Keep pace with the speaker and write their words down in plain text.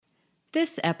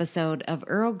This episode of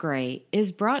Earl Grey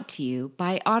is brought to you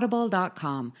by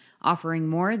Audible.com, offering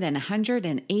more than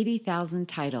 180,000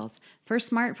 titles for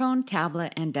smartphone,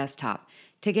 tablet, and desktop.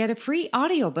 To get a free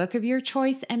audiobook of your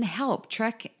choice and help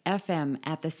Trek FM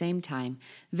at the same time,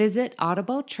 visit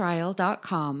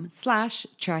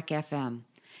audibletrial.com/trekfm.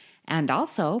 And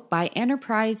also by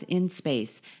Enterprise in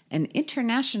Space, an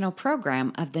international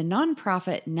program of the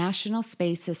nonprofit National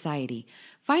Space Society.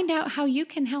 Find out how you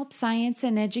can help science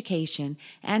and education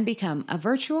and become a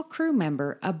virtual crew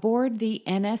member aboard the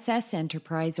NSS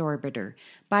Enterprise Orbiter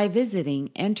by visiting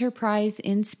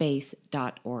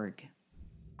enterpriseinspace.org.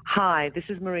 Hi, this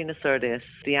is Marina Sirtis,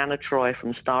 Deanna Troi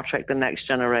from Star Trek The Next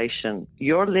Generation.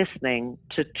 You're listening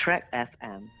to Trek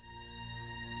FM.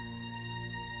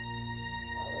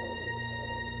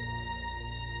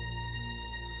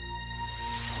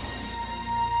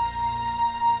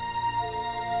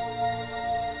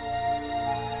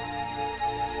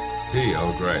 Tea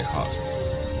Earl Grey hot.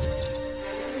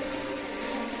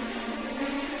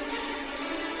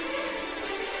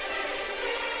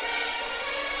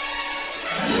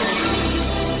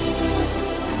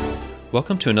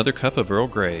 Welcome to another cup of Earl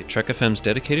Grey, Trek FM's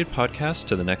dedicated podcast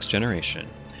to the next generation.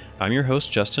 I'm your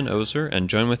host, Justin Ozer, and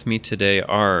join with me today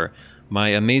are my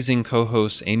amazing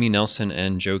co-hosts, Amy Nelson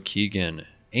and Joe Keegan.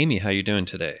 Amy, how you doing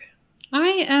today?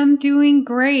 I am doing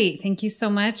great. Thank you so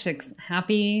much.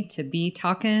 Happy to be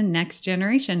talking next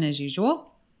generation as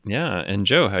usual. Yeah, and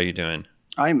Joe, how you doing?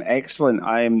 I'm excellent.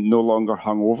 I'm no longer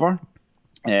hungover.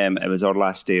 It was our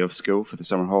last day of school for the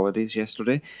summer holidays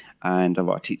yesterday, and a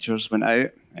lot of teachers went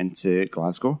out into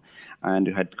Glasgow, and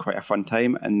we had quite a fun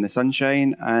time in the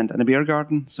sunshine and in a beer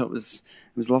garden. So it was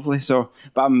lovely.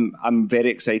 But I'm very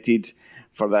excited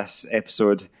for this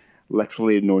episode.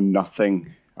 Literally know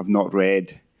nothing. I've not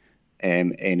read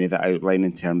any of the outline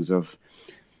in terms of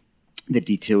the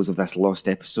details of this lost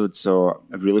episode. So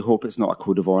I really hope it's not a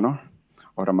code of honor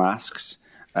or a masks,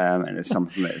 and it's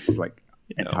something that's like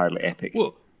entirely epic.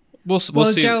 We'll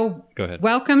see. Joe, go ahead.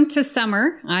 Welcome to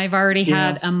summer. I've already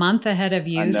had a month ahead of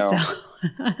you. I know.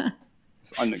 So.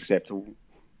 It's unacceptable.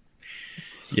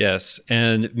 Yes,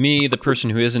 and me, the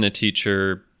person who isn't a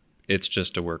teacher, it's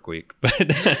just a work week. But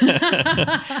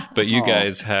you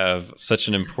guys have such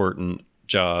an important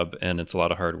job, and it's a lot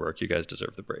of hard work. You guys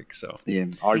deserve the break. So yeah,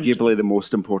 arguably the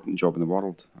most important job in the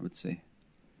world, I would say.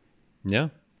 Yeah.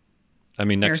 I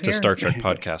mean, next to Star Trek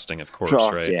podcasting, of course,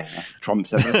 right? Yeah,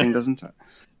 trumps everything, doesn't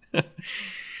it?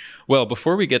 Well,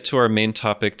 before we get to our main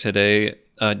topic today,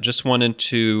 just wanted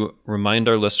to remind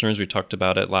our listeners, we talked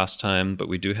about it last time, but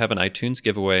we do have an iTunes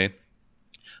giveaway.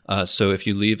 So if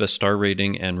you leave a star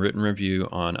rating and written review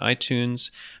on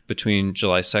iTunes between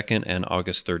July 2nd and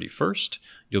August 31st,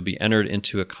 you'll be entered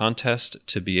into a contest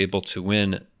to be able to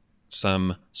win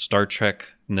some Star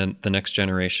Trek The Next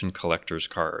Generation collector's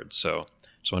cards. So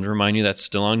just wanted to remind you that's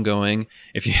still ongoing.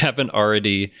 If you haven't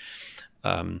already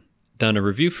done a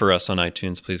review for us on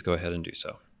iTunes, please go ahead and do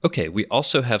so. Okay, we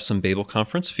also have some Babel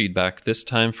Conference feedback, this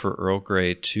time for Earl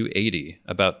Grey 280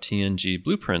 about TNG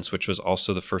blueprints, which was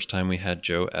also the first time we had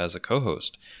Joe as a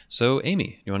co-host. So,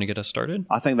 Amy, you want to get us started?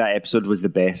 I think that episode was the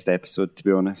best episode, to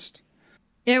be honest.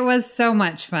 It was so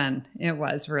much fun. It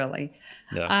was really.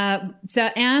 Yeah.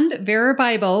 And Vera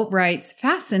Bible writes,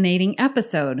 fascinating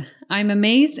episode. I'm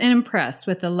amazed and impressed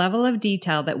with the level of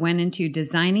detail that went into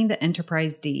designing the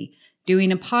Enterprise D.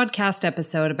 Doing a podcast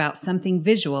episode about something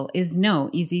visual is no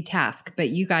easy task, but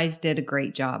you guys did a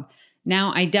great job.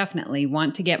 Now I definitely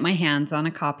want to get my hands on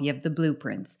a copy of the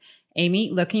blueprints.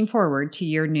 Amy, looking forward to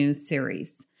your new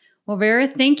series. Well, Vera,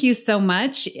 thank you so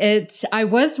much. I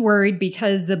was worried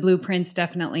because the blueprints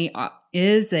definitely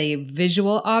is a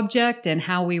visual object and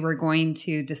how we were going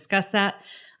to discuss that.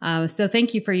 So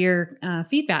thank you for your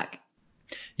feedback.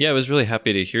 Yeah, I was really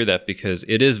happy to hear that because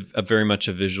it is very much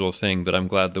a visual thing, but I'm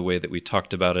glad the way that we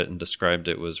talked about it and described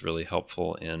it was really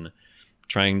helpful in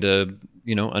trying to,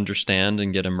 understand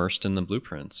and get immersed in the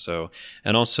blueprints. So,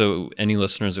 and also any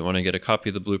listeners that want to get a copy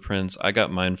of the blueprints, I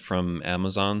got mine from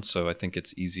Amazon, so I think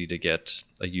it's easy to get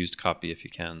a used copy if you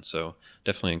can. So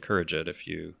definitely encourage it if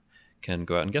you can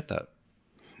go out and get that.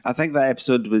 I think that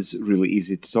episode was really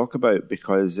easy to talk about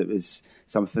because it was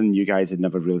something you guys had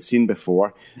never really seen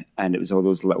before, and it was all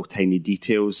those little tiny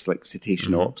details like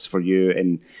cetacean ops for you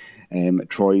in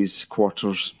Troy's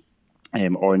quarters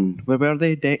on, where were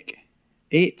they, deck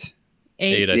 8? I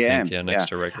think, next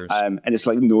to Rikers. And it's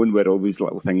like knowing where all these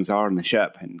little things are on the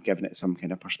ship and giving it some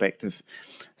kind of perspective.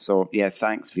 So yeah,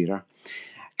 thanks, Vera.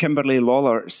 Kimberly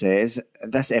Lawler says,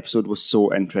 this episode was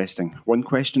so interesting. One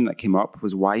question that came up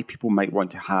was why people might want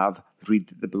to read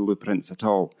the blueprints at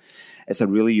all. It's a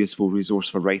really useful resource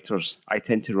for writers. I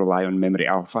tend to rely on Memory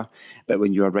Alpha, but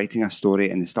when you are writing a story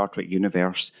in the Star Trek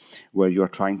universe where you are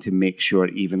trying to make sure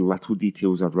even little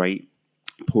details are right,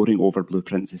 poring over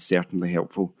blueprints is certainly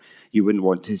helpful. You wouldn't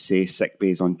want to say sick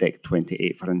bays on deck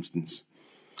 28, for instance.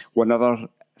 One other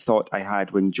thought I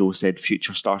had when Joe said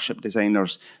future starship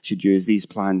designers should use these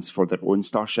plans for their own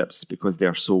starships because they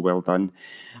are so well done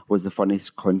was the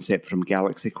funniest concept from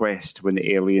Galaxy Quest when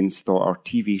the aliens thought our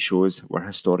TV shows were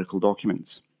historical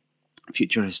documents.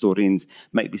 Future historians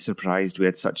might be surprised we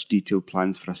had such detailed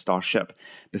plans for a starship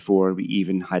before we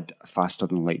even had faster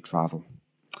than light travel.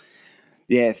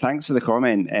 Yeah, thanks for the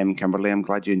comment, Kimberly. I'm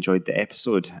glad you enjoyed the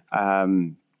episode.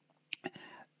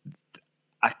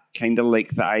 I kind of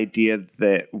like the idea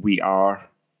that we are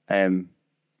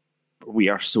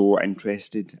so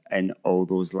interested in all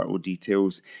those little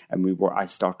details, and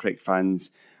as Star Trek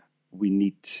fans,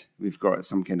 we've got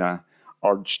some kind of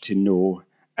urge to know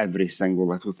every single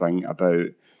little thing about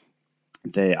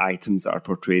the items that are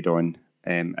portrayed on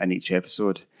in each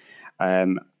episode.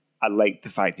 I like the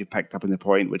fact you picked up on the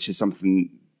point, which is something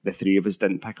the three of us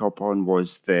didn't pick up on,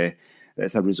 was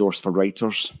it's a resource for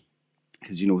writers.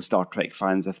 Because, Star Trek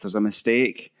fans, if there's a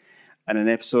mistake in an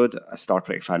episode, a Star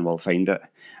Trek fan will find it.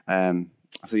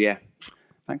 So, yeah,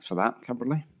 thanks for that,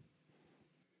 Kimberly.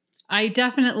 I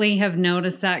definitely have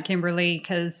noticed that, Kimberly,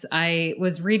 because I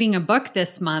was reading a book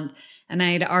this month and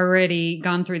I had already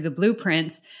gone through the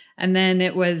blueprints. And then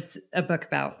it was a book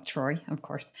about Troy, of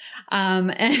course,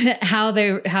 and how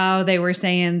they were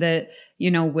saying that,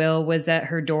 Will was at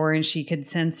her door and she could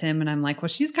sense him. And I'm like, well,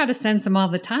 she's got to sense him all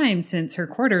the time since her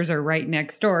quarters are right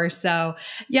next door. So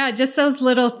yeah, just those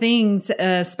little things,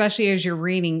 especially as you're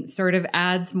reading, sort of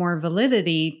adds more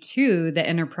validity to the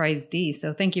Enterprise D.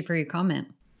 So thank you for your comment.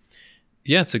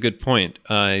 Yeah, it's a good point.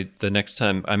 The next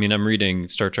time, I'm reading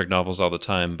Star Trek novels all the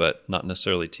time, but not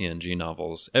necessarily TNG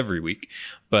novels every week.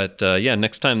 But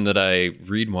next time that I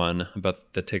read one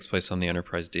that takes place on the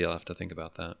Enterprise D, I'll have to think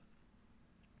about that.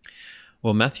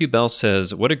 Well, Matthew Bell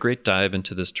says, what a great dive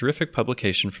into this terrific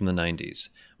publication from the 90s.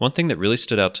 One thing that really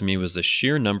stood out to me was the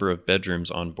sheer number of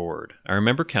bedrooms on board. I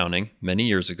remember counting, many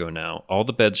years ago now, all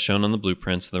the beds shown on the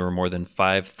blueprints, and there were more than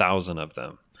 5,000 of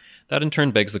them. That in turn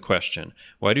begs the question,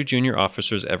 why do junior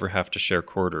officers ever have to share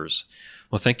quarters?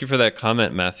 Well, thank you for that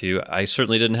comment, Matthew. I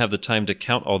certainly didn't have the time to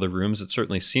count all the rooms. It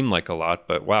certainly seemed like a lot,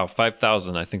 but wow,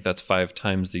 5,000. I think that's 5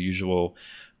 times the usual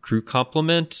crew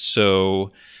complement.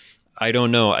 So I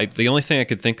don't know. The only thing I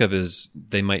could think of is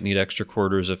they might need extra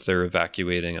quarters if they're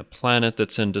evacuating a planet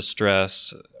that's in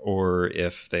distress, or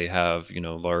if they have,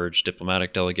 large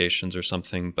diplomatic delegations or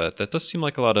something. But that does seem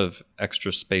like a lot of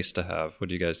extra space to have. What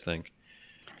do you guys think?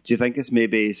 Do you think it's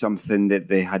maybe something that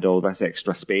they had all this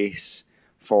extra space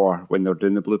for when they're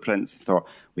doing the blueprints? Thought,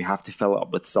 we have to fill it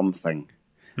up with something.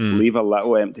 Leave a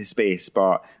little empty space,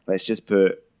 but let's just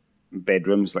put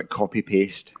bedrooms, like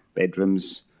copy-paste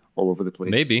bedrooms all over the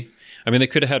place. Maybe. They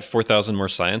could have had 4,000 more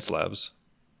science labs.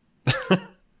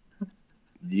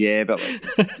 Yeah, but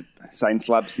science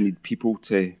labs need people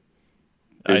to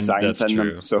do science in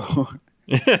them. So...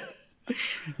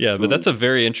 Yeah, but that's a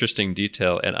very interesting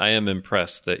detail, and I am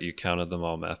impressed that you counted them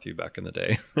all, Matthew, back in the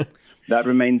day. That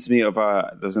reminds me of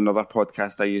there's another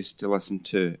podcast I used to listen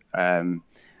to, and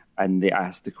they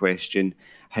asked the question,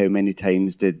 how many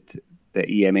times did the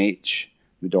EMH,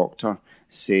 the doctor,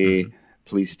 say,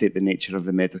 please state the nature of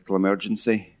the medical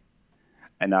emergency?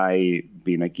 And I,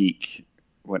 being a geek,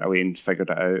 went away and figured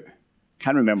it out.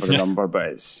 Can't remember the number,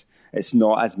 but it's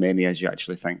not as many as you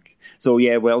actually think. So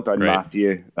yeah, well done, right.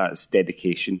 Matthew. That's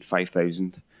dedication,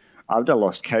 5,000. I would have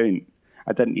lost count.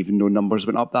 I didn't even know numbers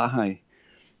went up that high.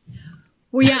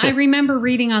 Well, yeah, I remember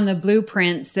reading on the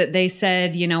blueprints that they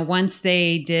said, once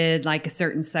they did like a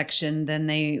certain section, then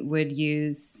they would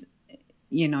use,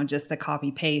 just the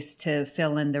copy paste to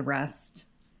fill in the rest.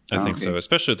 I think so,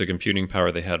 especially with the computing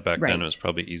power they had back then. It was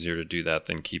probably easier to do that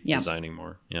than keep designing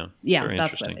more. Yeah, very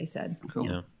that's what they said. Cool.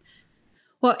 Yeah.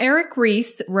 Well, Eric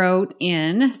Reese wrote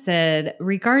said,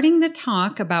 regarding the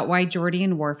talk about why Geordi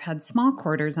and Worf had small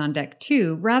quarters on Deck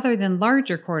 2 rather than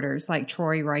larger quarters like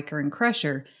Troy, Riker, and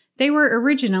Crusher, they were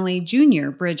originally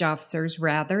junior bridge officers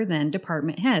rather than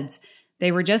department heads.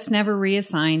 They were just never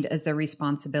reassigned as their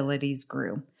responsibilities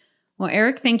grew. Well,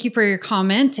 Eric, thank you for your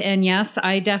comment. And yes,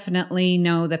 I definitely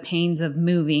know the pains of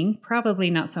moving, probably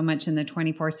not so much in the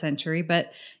 24th century,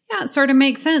 but yeah, it sort of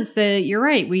makes sense that you're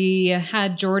right. We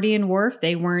had Geordi and Worf.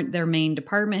 They weren't their main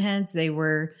department heads. They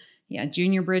were,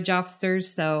 junior bridge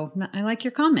officers. So I like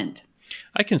your comment.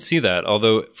 I can see that.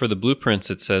 Although for the blueprints,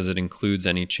 it says it includes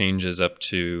any changes up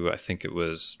to, I think it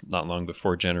was not long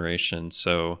before generation.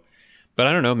 So But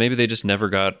I don't know, maybe they just never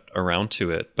got around to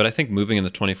it. But I think moving in the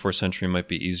 24th century might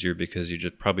be easier because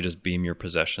you probably just beam your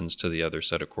possessions to the other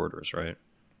set of quarters, right?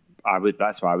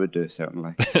 That's what I would do,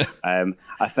 certainly.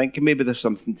 I think maybe there's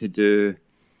something to do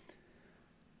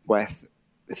with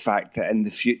the fact that in the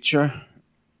future,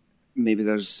 maybe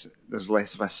there's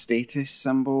less of a status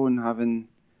symbol in having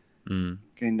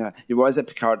kind of... What is it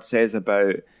Picard says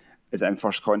about... Is it in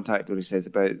First Contact where he says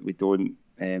about we don't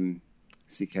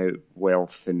seek out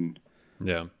wealth and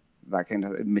that kind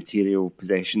of material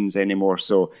possessions anymore?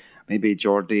 So maybe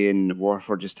Geordie and Worf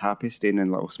are just happy staying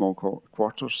in little small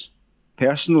quarters.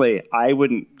 Personally, I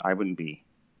wouldn't be.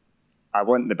 I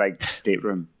want the big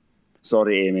stateroom.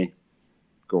 Sorry, Amy.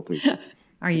 Go, please.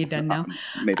 Are you done now?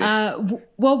 Maybe.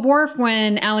 Well, Worf,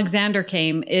 when Alexander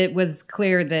came, it was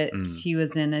clear that he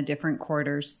was in a different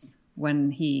quarters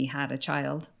when he had a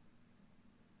child.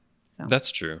 So.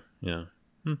 That's true. Yeah.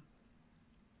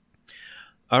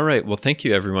 All right. Well, thank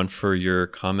you, everyone, for your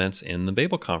comments in the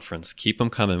Babel Conference. Keep them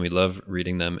coming. We love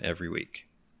reading them every week.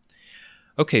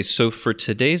 Okay, so for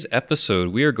today's episode,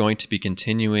 we are going to be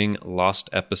continuing Lost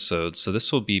Episodes. So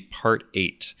this will be part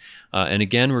 8. And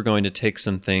again, we're going to take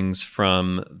some things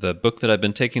from the book that I've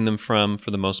been taking them from, for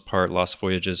the most part, Lost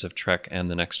Voyages of Trek and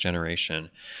the Next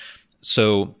Generation.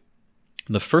 So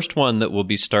the first one that we'll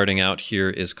be starting out here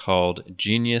is called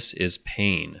Genius is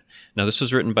Pain. Now, this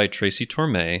was written by Tracy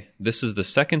Torme. This is the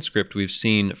second script we've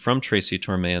seen from Tracy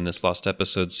Torme in this Lost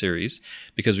Episodes series,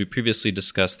 because we previously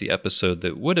discussed the episode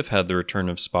that would have had the return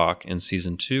of Spock in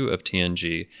Season 2 of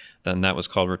TNG. Then that was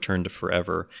called Return to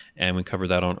Forever, and we covered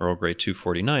that on Earl Grey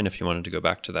 249 if you wanted to go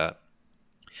back to that.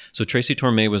 So Tracy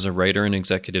Torme was a writer and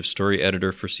executive story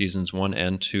editor for Seasons 1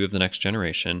 and 2 of The Next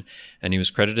Generation, and he was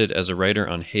credited as a writer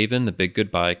on Haven, The Big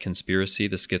Goodbye, Conspiracy,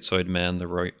 The Schizoid Man,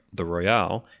 The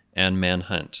Royale, and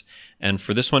Manhunt. And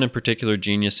for this one in particular,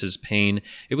 Genius is Pain,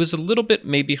 it was a little bit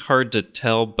maybe hard to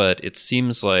tell, but it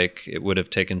seems like it would have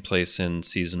taken place in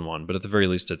Season 1, but at the very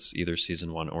least it's either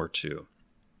Season 1 or 2.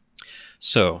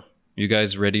 So, you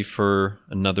guys ready for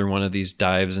another one of these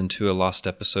dives into a Lost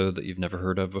episode that you've never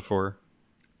heard of before?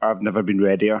 I've never been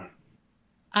readier.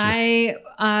 I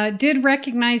did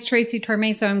recognize Tracy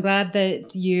Torme, so I'm glad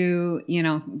that you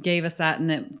gave us that, and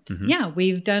that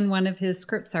we've done one of his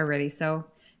scripts already. So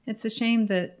it's a shame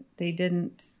that they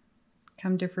didn't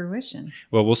come to fruition.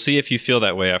 Well, we'll see if you feel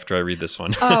that way after I read this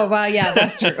one. Oh, well, yeah,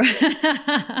 that's true.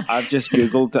 I've just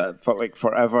Googled it for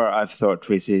forever. I've thought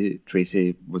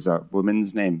Tracy was a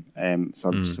woman's name, so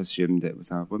I've just assumed it was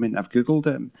a woman. I've Googled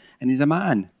him, and he's a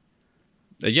man.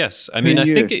 Yes. I mean, I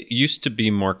think it used to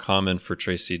be more common for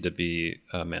Tracy to be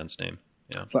a man's name.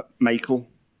 Yeah. It's like Michael,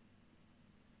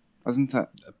 isn't it?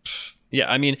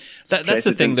 Yeah, I mean, that's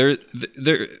the thing.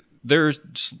 There's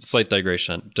slight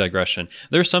digression.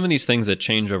 There are some of these things that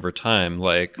change over time,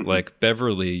 like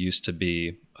Beverly used to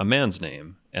be a man's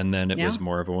name, and then it was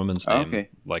more of a woman's name,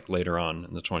 like later on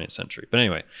in the 20th century. But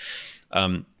anyway,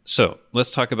 so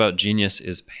let's talk about Genius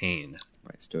is Pain.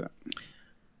 Let's do it.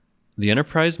 The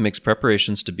Enterprise makes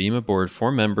preparations to beam aboard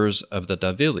 4 members of the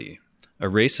Davili, a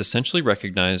race essentially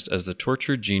recognized as the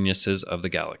tortured geniuses of the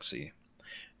galaxy.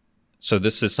 So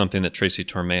this is something that Tracy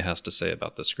Torme has to say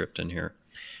about the script in here.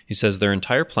 He says their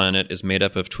entire planet is made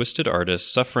up of twisted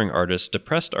artists, suffering artists,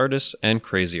 depressed artists, and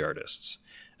crazy artists.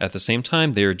 At the same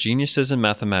time, they are geniuses in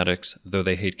mathematics, though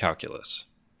they hate calculus.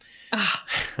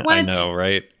 What? I know,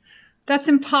 right? That's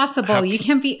impossible. You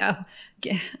can't be...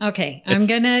 okay, I'm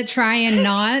going to try and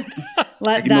not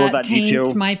let that taint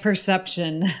detail. My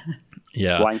perception.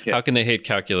 Yeah. Blanket. How can they hate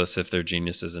calculus if they're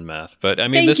geniuses in math? But I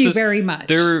mean, Thank you very much.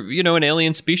 They're, an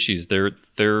alien species.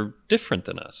 They're different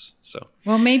than us. So.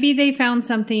 Well, maybe they found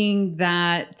something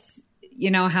that,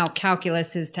 how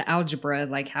calculus is to algebra,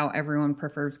 like how everyone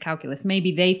prefers calculus.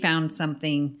 Maybe they found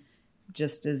something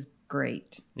just as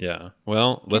great. Yeah.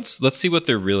 Well, let's see what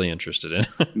they're really interested in.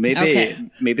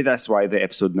 Maybe that's why the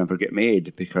episode never get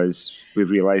made, because we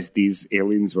realized these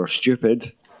aliens were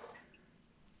stupid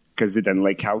because they didn't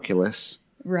like calculus.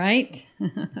 Right.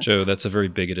 Joe, that's a very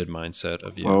bigoted mindset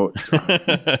of you. Oh,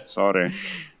 sorry.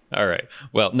 All right.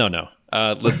 Well, no.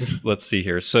 Let's see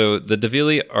here. So the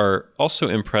Davili are also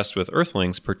impressed with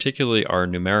Earthlings, particularly our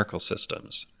numerical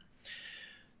systems.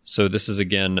 So this is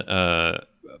again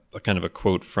a kind of a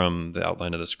quote from the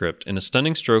outline of the script. In a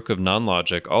stunning stroke of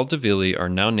non-logic, all Davili are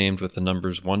now named with the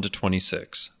numbers 1 to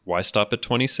 26. Why stop at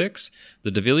 26?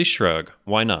 The Davili shrug.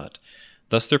 Why not?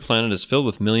 Thus their planet is filled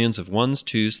with millions of 1s,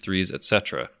 2s, 3s,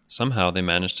 etc. Somehow they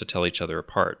manage to tell each other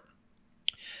apart.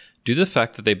 Due to the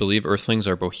fact that they believe Earthlings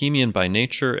are bohemian by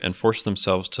nature and force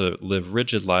themselves to live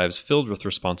rigid lives filled with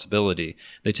responsibility,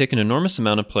 they take an enormous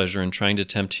amount of pleasure in trying to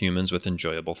tempt humans with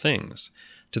enjoyable things.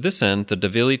 To this end, the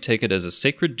Davili take it as a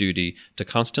sacred duty to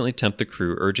constantly tempt the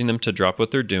crew, urging them to drop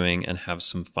what they're doing and have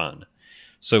some fun.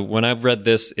 So when I read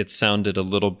this, it sounded a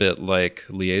little bit like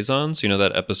Liaisons. You know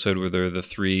that episode where there are the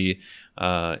three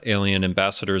alien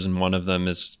ambassadors, and one of them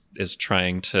is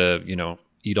trying to,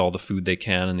 eat all the food they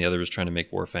can, and the other is trying to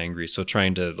make Worf angry. So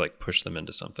trying to push them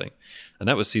into something. And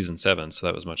that was season 7, so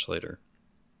that was much later.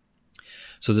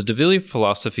 So the Davili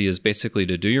philosophy is basically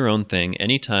to do your own thing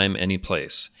anytime, any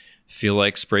place. Feel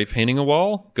like spray painting a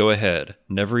wall? Go ahead.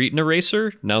 Never eaten a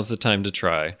eraser? Now's the time to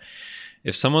try.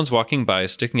 If someone's walking by,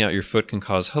 sticking out your foot can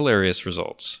cause hilarious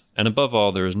results. And above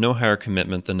all, there is no higher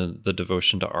commitment than the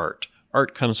devotion to art.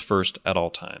 Art comes first at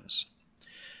all times.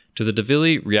 To the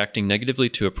Davili, reacting negatively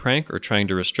to a prank or trying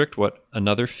to restrict what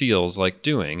another feels like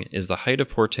doing is the height of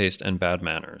poor taste and bad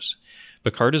manners.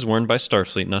 Picard is warned by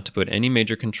Starfleet not to put any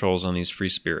major controls on these free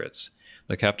spirits.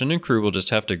 The captain and crew will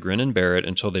just have to grin and bear it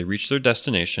until they reach their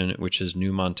destination, which is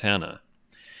New Montana.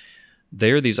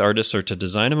 There, these artists are to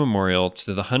design a memorial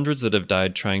to the hundreds that have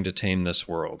died trying to tame this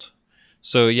world.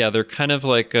 So yeah, they're kind of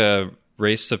like a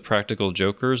race of practical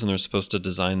jokers, and they're supposed to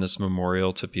design this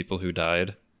memorial to people who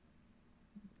died.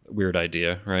 Weird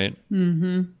idea, right?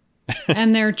 Mm-hmm.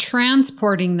 And they're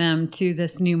transporting them to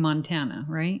this New Montana,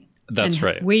 right? That's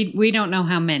right. We don't know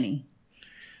how many.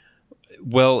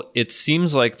 Well, it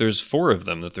seems like there's 4 of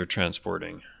them that they're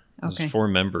transporting. There's Okay. 4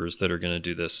 members that are going to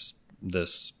do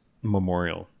this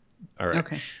memorial. All right.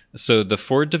 Okay. So the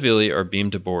 4 Davili are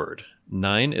beamed aboard.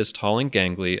 9 is tall and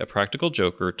gangly, a practical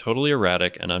joker, totally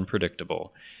erratic and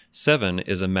unpredictable. 7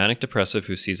 is a manic depressive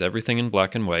who sees everything in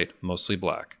black and white, mostly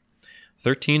black.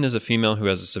 13 is a female who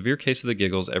has a severe case of the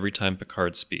giggles every time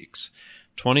Picard speaks.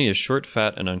 20 is short,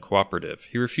 fat, and uncooperative.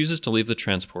 He refuses to leave the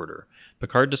transporter.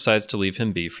 Picard decides to leave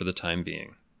him be for the time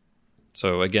being.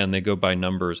 So again, they go by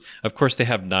numbers. Of course, they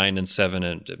have 9 and 7,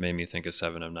 and it made me think of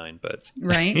 7 of 9, but...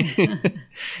 Right.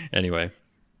 Anyway.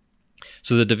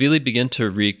 So the Davili begin to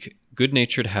wreak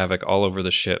good-natured havoc all over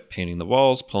the ship, painting the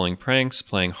walls, pulling pranks,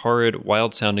 playing horrid,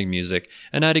 wild-sounding music,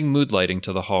 and adding mood lighting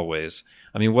to the hallways.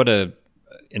 I mean, what an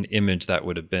image that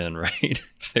would have been, right?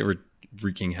 If they were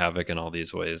wreaking havoc in all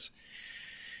these ways.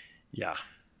 Yeah.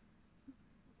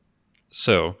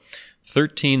 So,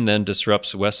 13 then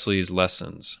disrupts Wesley's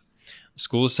lessons.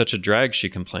 School is such a drag, she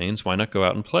complains. Why not go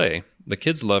out and play? The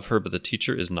kids love her, but the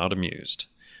teacher is not amused.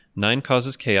 9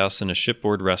 causes chaos in a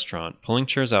shipboard restaurant, pulling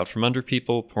chairs out from under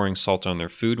people, pouring salt on their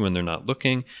food when they're not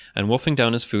looking, and wolfing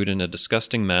down his food in a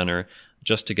disgusting manner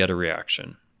just to get a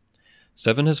reaction.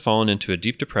 7 has fallen into a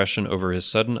deep depression over his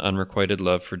sudden unrequited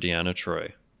love for Deanna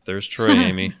Troi. There's Troy,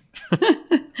 Amy.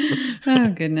 Oh,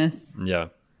 goodness. Yeah.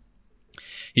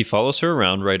 He follows her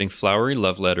around, writing flowery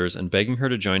love letters and begging her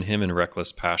to join him in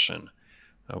reckless passion.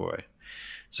 Oh, boy.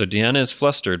 So Deanna is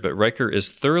flustered, but Riker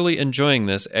is thoroughly enjoying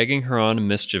this, egging her on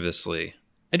mischievously.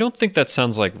 I don't think that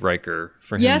sounds like Riker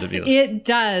for him to be. Yes, it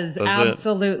does. Does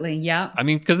Absolutely. it? Yeah. I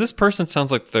mean, because this person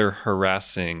sounds like they're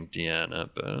harassing Deanna,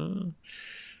 but...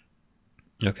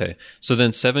 Okay, so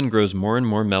then 7 grows more and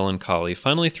more melancholy,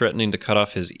 finally threatening to cut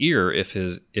off his ear if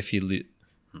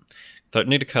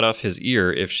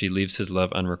she leaves his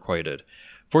love unrequited.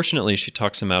 Fortunately, she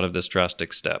talks him out of this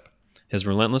drastic step. His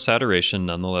relentless adoration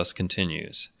nonetheless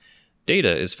continues.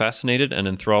 Data is fascinated and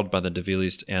enthralled by the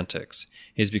Davili's antics.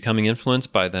 He is becoming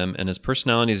influenced by them, and his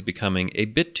personality is becoming a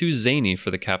bit too zany for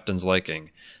the captain's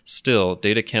liking. Still,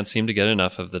 Data can't seem to get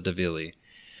enough of the Davili.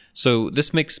 So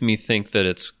this makes me think that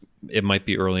it might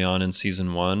be early on in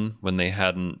season 1 when they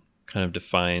hadn't kind of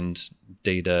defined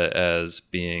Data as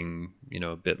being,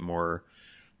 a bit more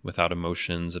without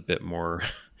emotions, a bit more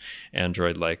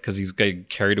android-like, because he's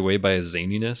carried away by his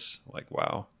zaniness. Like,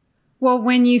 wow. Well,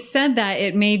 when you said that,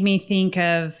 it made me think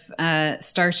of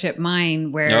Starship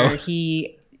Mine, where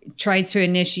he tries to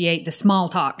initiate the small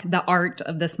talk, the art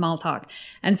of the small talk.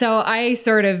 And so I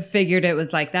sort of figured it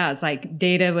was like that. It's like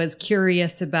Data was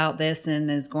curious about this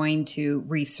and is going to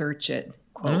research it.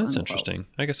 Oh, that's interesting.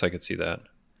 I guess I could see that.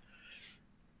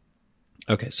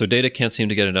 Okay, so Data can't seem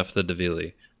to get enough of the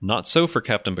Davili. Not so for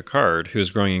Captain Picard, who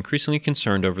is growing increasingly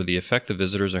concerned over the effect the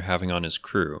visitors are having on his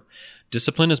crew.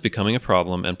 Discipline is becoming a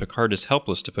problem, and Picard is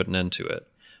helpless to put an end to it.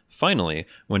 Finally,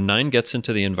 when 9 gets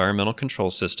into the environmental control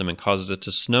system and causes it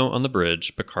to snow on the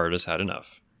bridge, Picard has had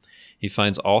enough. He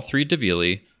finds all 3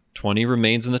 Davili, 20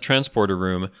 remains in the transporter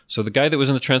room, so the guy that was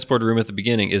in the transporter room at the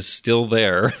beginning is still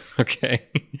there, okay?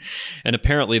 And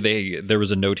apparently there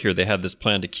was a note here, they had this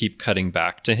plan to keep cutting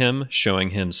back to him,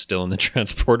 showing him still in the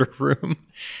transporter room.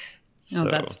 Oh,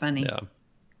 that's funny. Yeah.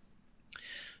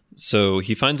 So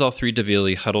he finds all 3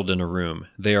 Davili huddled in a room.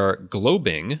 They are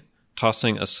globing,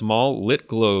 tossing a small lit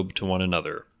globe to one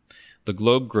another. The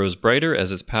globe grows brighter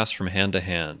as it's passed from hand to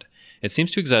hand. It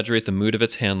seems to exaggerate the mood of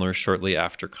its handler shortly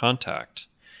after contact.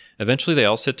 Eventually, they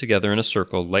all sit together in a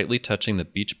circle, lightly touching the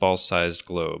beach ball-sized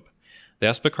globe. They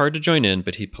ask Picard to join in,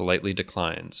 but he politely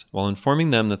declines, while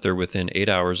informing them that they're within 8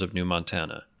 hours of New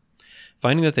Montana.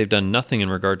 Finding that they've done nothing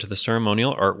in regard to the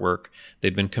ceremonial artwork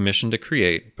they've been commissioned to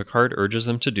create, Picard urges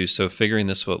them to do so, figuring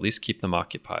this will at least keep them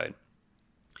occupied.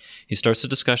 He starts a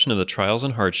discussion of the trials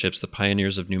and hardships the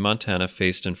pioneers of New Montana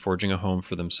faced in forging a home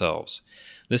for themselves.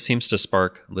 This seems to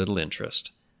spark little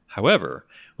interest. However,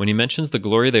 when he mentions the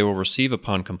glory they will receive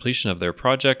upon completion of their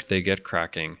project, they get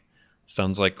cracking.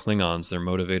 Sounds like Klingons. They're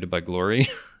motivated by glory.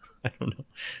 I don't know.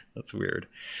 That's weird.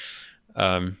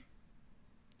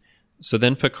 So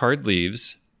then Picard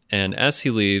leaves, and as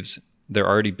he leaves, they're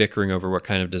already bickering over what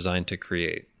kind of design to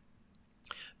create.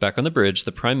 Back on the bridge,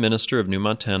 the Prime Minister of New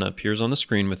Montana appears on the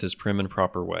screen with his prim and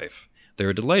proper wife. They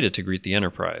are delighted to greet the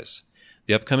Enterprise.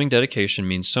 The upcoming dedication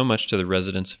means so much to the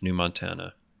residents of New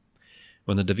Montana.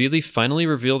 When the Davili finally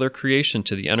reveal their creation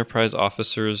to the Enterprise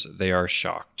officers, they are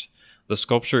shocked. The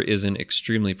sculpture is in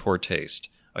extremely poor taste,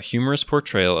 a humorous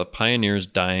portrayal of pioneers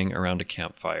dying around a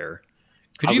campfire.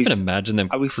 Could you even imagine them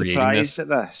creating this? Are we surprised at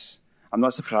this? I'm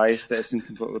not surprised that it's in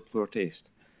completely poor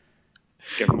taste,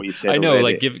 given what you've said. I know,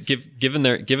 already.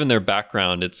 given their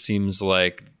background, it seems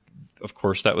like, of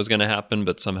course, that was going to happen,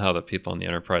 but somehow the people on the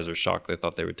Enterprise are shocked. They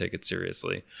thought they would take it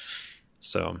seriously.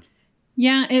 So,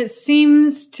 yeah, it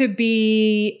seems to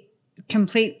be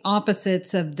complete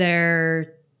opposites of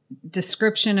their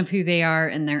description of who they are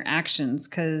and their actions.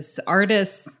 Because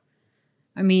artists,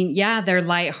 I mean, yeah, they're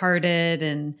lighthearted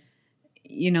and,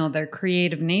 you know, their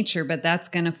creative nature, but that's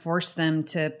going to force them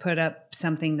to put up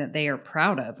something that they are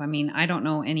proud of. I mean, I don't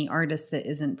know any artist that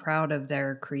isn't proud of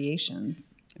their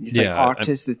creations. You think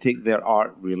artists that take their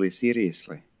art really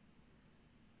seriously.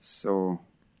 So,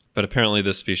 but apparently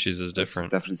this species is different.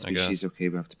 It's a different species. Okay,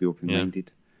 we have to be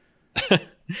open-minded. Yeah.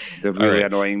 They're really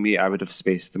annoying me. I would have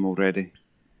spaced them already.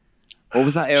 What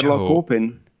was that airlock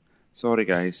open? Sorry,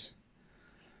 guys.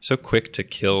 So quick to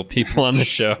kill people on the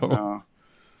show. No.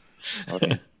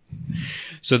 Sorry.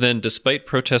 So then, despite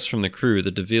protests from the crew,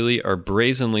 the Davili are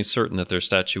brazenly certain that their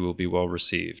statue will be well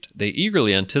received. They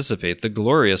eagerly anticipate the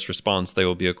glorious response they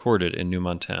will be accorded in New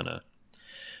Montana.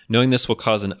 Knowing this will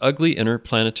cause an ugly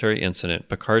interplanetary incident,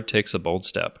 Picard takes a bold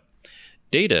step.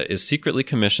 Data is secretly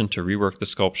commissioned to rework the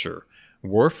sculpture.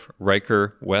 Worf,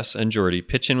 Riker, Wes, and Geordi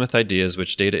pitch in with ideas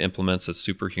which Data implements at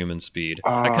superhuman speed.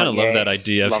 I kind of love that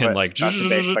idea of him like... That's the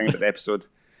best thing about the episode.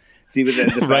 See, with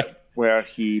the bit where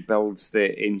he builds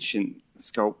the ancient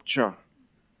sculpture,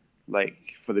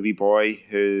 like for the wee boy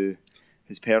who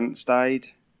his parents died.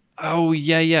 Oh,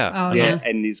 yeah. Oh, yeah.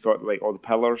 And he's got like all the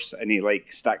pillars and he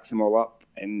like stacks them all up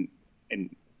and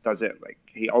does it. Like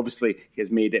he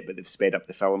has made it, but they've sped up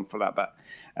the film for that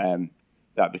bit.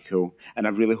 That'd be cool. And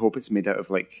I really hope it's made out of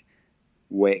like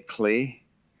wet clay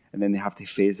and then they have to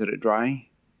phaser it dry.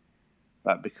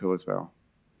 That'd be cool as well.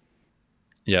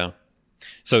 Yeah.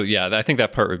 So yeah, I think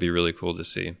that part would be really cool to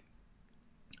see.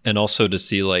 And also to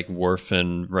see like Worf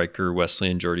and Riker,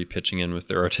 Wesley and Geordi pitching in with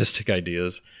their artistic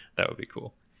ideas. That would be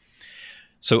cool.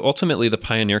 So ultimately, the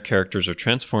Pioneer characters are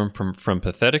transformed from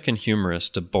pathetic and humorous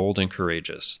to bold and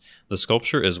courageous. The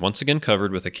sculpture is once again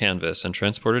covered with a canvas and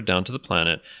transported down to the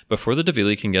planet before the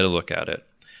Davili can get a look at it.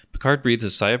 Picard breathes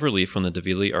a sigh of relief when the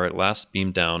Davili are at last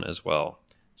beamed down as well.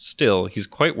 Still, he's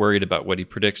quite worried about what he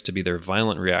predicts to be their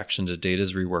violent reaction to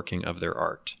Data's reworking of their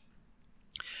art.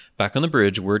 Back on the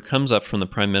bridge, word comes up from the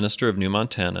Prime Minister of New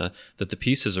Montana that the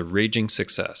piece is a raging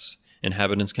success.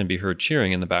 Inhabitants can be heard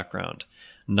cheering in the background.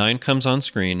 9 comes on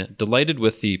screen, delighted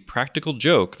with the practical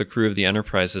joke the crew of the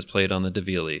Enterprise has played on the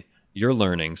Davili. You're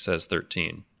learning, says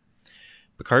 13.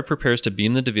 Picard prepares to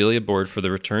beam the Davili aboard for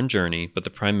the return journey, but the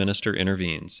Prime Minister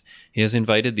intervenes. He has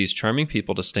invited these charming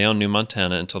people to stay on New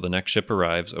Montana until the next ship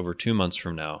arrives over 2 months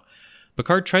from now.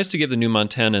 Picard tries to give the New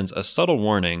Montanans a subtle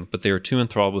warning, but they are too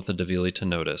enthralled with the Davili to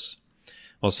notice.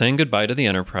 While saying goodbye to the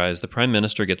Enterprise, the Prime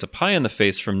Minister gets a pie in the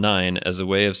face from 9 as a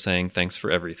way of saying thanks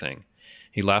for everything.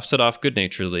 He laughs it off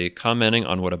good-naturedly, commenting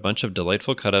on what a bunch of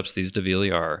delightful cut-ups these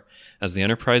Davili are. As the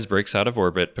Enterprise breaks out of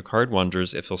orbit, Picard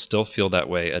wonders if he'll still feel that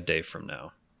way a day from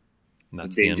now. And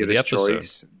that's the end of the episode.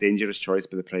 Dangerous choice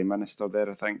by the Prime Minister there,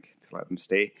 I think, to let them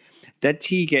stay. Did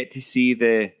he get to see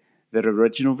their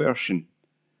original version,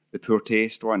 the poor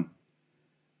taste one?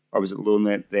 Or was it alone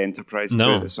the Enterprise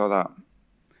crew that saw that?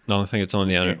 No, I think it's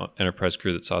only the Enterprise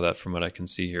crew that saw that from what I can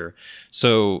see here.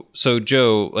 So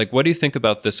Joe, like, what do you think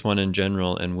about this one in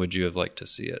general, and would you have liked to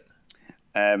see it?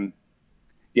 As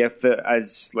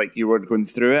like you were going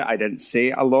through it, I didn't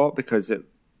say a lot because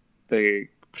the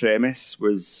premise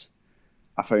was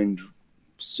I found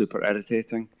super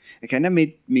irritating. It kind of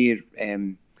made me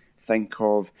think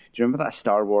of, do you remember that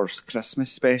Star Wars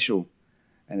Christmas special?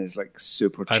 And it's like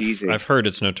super cheesy. I've heard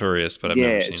it's notorious, but I've never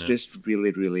seen it. Yeah, it's just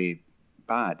really, really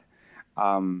bad.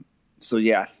 So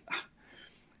yeah,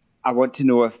 I want to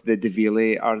know if the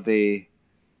Devili, are they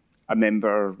a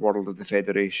member World of the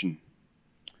Federation?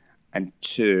 And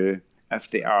 2,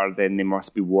 if they are, then they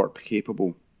must be warp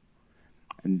capable.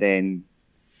 And then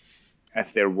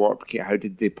if they're warp capable, how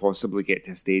did they possibly get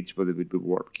to a stage where they would be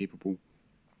warp capable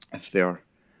if they're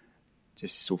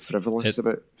just so frivolous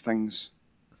about things?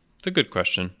 It's a good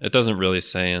question. It doesn't really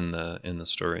say in the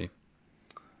story.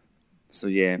 So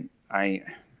yeah, I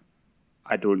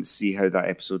don't see how that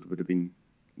episode would have been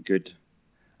good,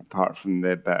 apart from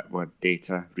the bit where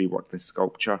Data reworked the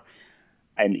sculpture.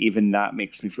 And even that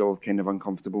makes me feel kind of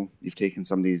uncomfortable. You've taken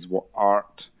somebody's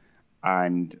art,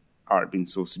 and art being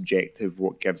so subjective,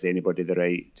 what gives anybody the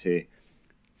right to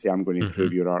say, I'm going to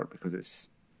improve your art because it's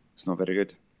not very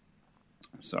good?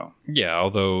 So yeah,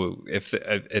 although if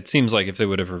it seems like if they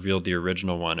would have revealed the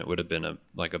original one, it would have been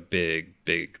a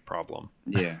big problem.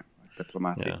 Yeah,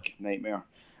 diplomatic nightmare.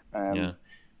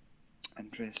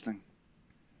 Interesting.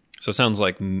 So it sounds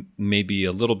like maybe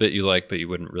a little bit you like, but you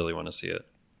wouldn't really want to see it.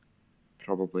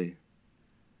 Probably.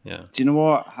 Yeah. Do you know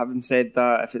what? Having said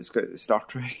that, if it's got Star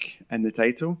Trek in the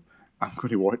title, I'm going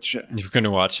to watch it. You're going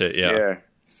to watch it, yeah. Yeah.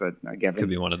 So a given. Could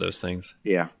be one of those things.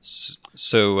 Yeah.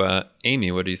 So,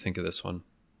 Amy, what do you think of this one?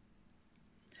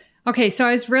 Okay, so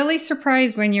I was really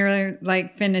surprised when you're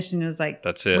like finished and it was like,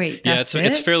 that's it. Wait, yeah, that's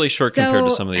it's fairly short compared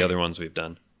to some of the other ones we've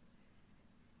done.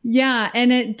 Yeah,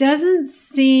 and it doesn't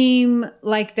seem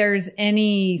like there's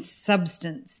any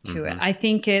substance to it. I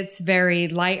think it's very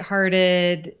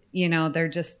lighthearted. You know, they're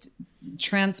just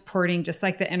transporting, just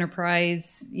like the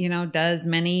Enterprise, you know, does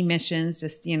many missions,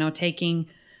 just, you know, taking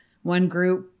one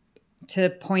group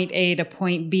to point A to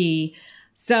point B.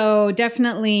 So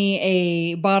definitely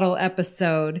a bottle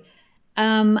episode.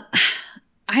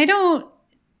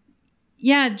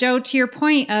 Yeah, Joe, to your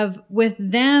point of with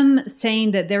them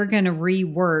saying that they're going to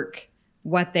rework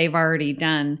what they've already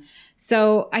done.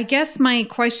 So I guess my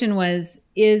question was,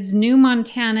 is New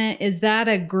Montana, is that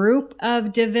a group of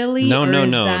Devili? No,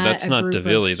 that that's not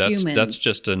Devili. That's humans?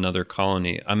 just another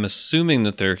colony. I'm assuming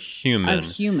that they're human. Of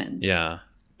humans. Yeah.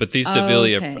 But these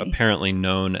Devili Okay. are apparently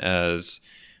known as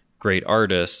great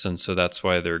artists, and so that's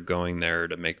why they're going there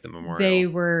to make the memorial. They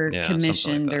were something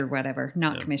commissioned like that. or whatever.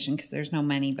 Not commissioned because there's no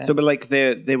money. But So, but like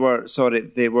they were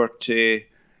to,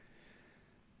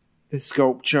 the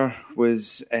sculpture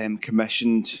was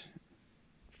commissioned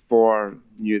for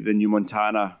the New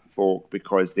Montana folk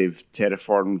because they've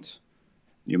terraformed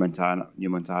New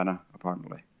Montana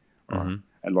apparently, and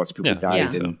lots of people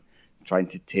died in trying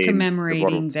to tame commemorating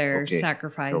the world. their Okay,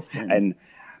 sacrifice. cool. And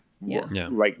Yeah.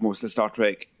 like most of Star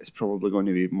Trek, it's probably going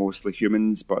to be mostly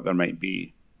humans, but there might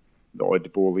be the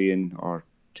odd Bolian or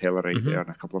Tellarite there and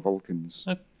a couple of Vulcans.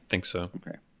 I think so.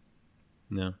 Okay.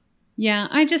 Yeah. Yeah,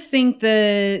 I just think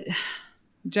the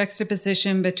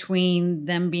juxtaposition between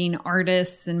them being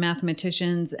artists and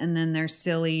mathematicians and then their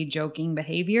silly, joking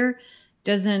behavior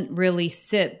doesn't really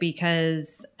sit,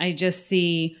 because I just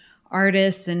see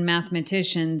artists and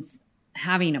mathematicians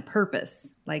having a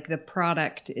purpose, like the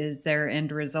product is their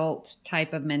end result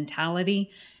type of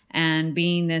mentality, and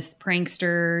being this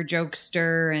prankster,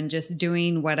 jokester, and just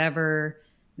doing whatever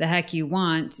the heck you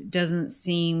want doesn't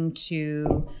seem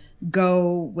to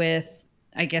go with,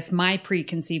 I guess, my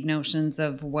preconceived notions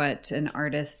of what an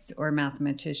artist or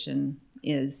mathematician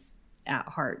is at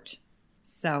heart.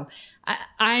 So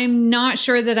I'm not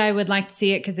sure that I would like to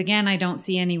see it, because again, I don't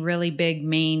see any really big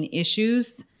main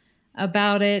issues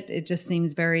about it. It just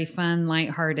seems very fun,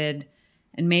 lighthearted.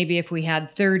 And maybe if we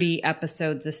had 30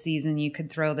 episodes a season, you could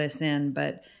throw this in,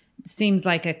 but it seems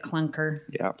like a clunker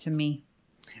to me.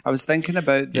 I was thinking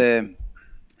about the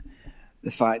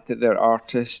fact that they're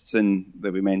artists, and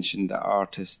that we mentioned that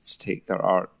artists take their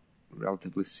art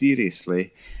relatively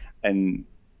seriously, and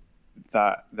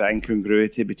that the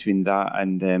incongruity between that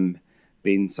and them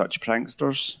being such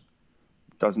pranksters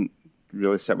doesn't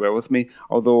really sit well with me.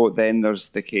 Although then there's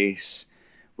the case,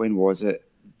 when was it,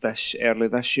 early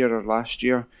this year or last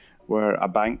year, where a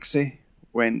Banksy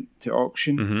went to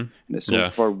auction and it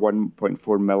sold for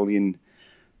 £1.4 million.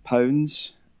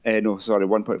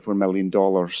 $1.4 million.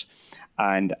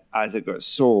 And as it got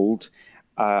sold,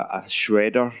 a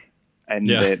shredder in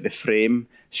the frame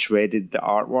shredded the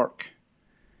artwork,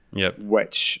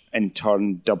 which in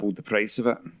turn doubled the price of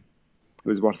it. It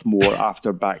was worth more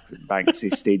after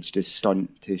Banksy staged his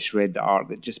stunt to shred the art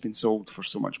that'd just been sold for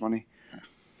so much money.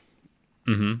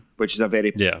 Which is a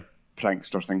very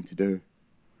prankster thing to do.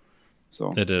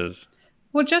 So It is.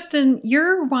 Well, Justin,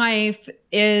 your wife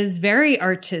is very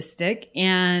artistic,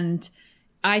 and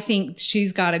I think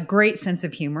she's got a great sense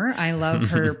of humor. I love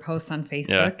her posts on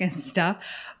Facebook and stuff.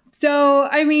 So,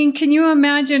 I mean, can you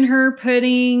imagine her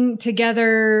putting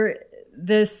together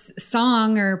this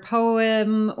song or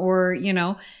poem or,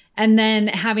 and then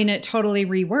having it totally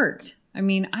reworked? I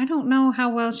mean, I don't know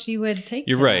how well she would take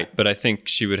You're to right, that. but I think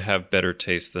she would have better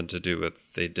taste than to do what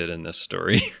they did in this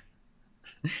story.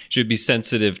 She would be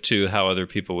sensitive to how other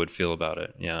people would feel about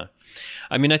it. Yeah.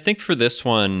 I mean, I think for this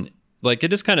one, like,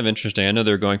 it is kind of interesting. I know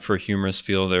they're going for a humorous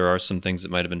feel. There are some things that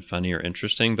might have been funny or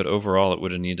interesting, but overall it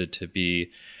would have needed to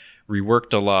be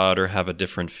reworked a lot or have a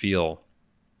different feel.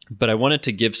 But I wanted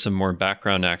to give some more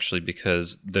background, actually,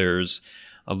 because there's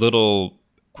a little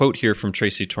quote here from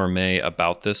Tracy Torme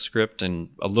about this script and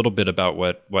a little bit about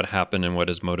what happened and what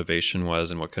his motivation was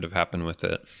and what could have happened with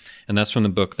it. And that's from the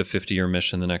book, The 50-Year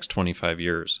Mission, The Next 25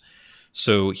 Years.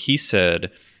 So he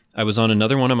said, I was on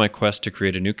another one of my quests to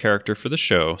create a new character for the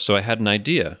show, so I had an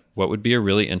idea. What would be a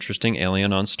really interesting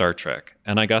alien on Star Trek?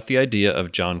 And I got the idea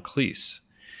of John Cleese.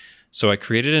 So I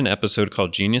created an episode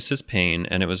called Genius is Pain,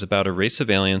 and it was about a race of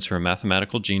aliens who are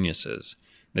mathematical geniuses.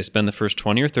 They spend the first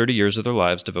 20 or 30 years of their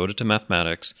lives devoted to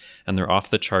mathematics, and they're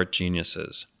off-the-chart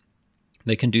geniuses.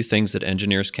 They can do things that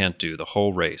engineers can't do, the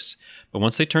whole race. But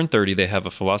once they turn 30, they have a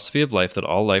philosophy of life that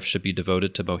all life should be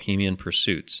devoted to bohemian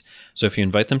pursuits. So if you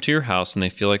invite them to your house and they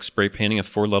feel like spray painting a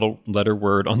 4-letter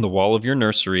word on the wall of your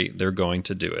nursery, they're going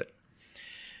to do it.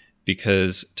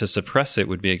 Because to suppress it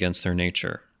would be against their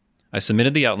nature. I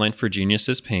submitted the outline for Genius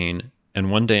is Pain,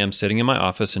 and one day I'm sitting in my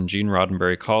office and Gene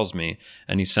Roddenberry calls me,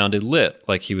 and he sounded lit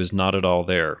like he was not at all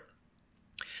there.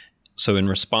 So in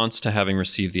response to having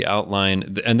received the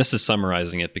outline, and this is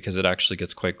summarizing it because it actually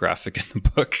gets quite graphic in the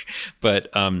book, but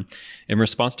in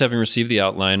response to having received the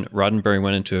outline, Roddenberry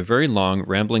went into a very long,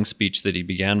 rambling speech that he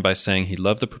began by saying he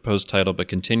loved the proposed title, but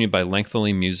continued by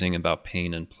lengthily musing about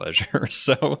pain and pleasure.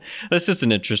 So that's just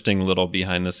an interesting little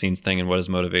behind-the-scenes thing and what his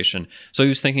motivation. So he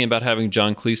was thinking about having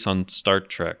John Cleese on Star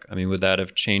Trek. I mean, would that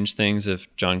have changed things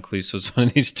if John Cleese was one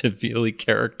of these Tavili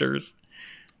characters?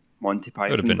 Monty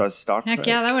Python does Star Trek. Heck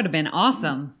yeah, that would have been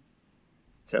awesome.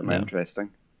 Certainly interesting.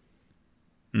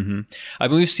 Mm-hmm. I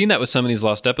mean, we've seen that with some of these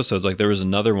lost episodes. Like there was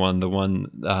another one, the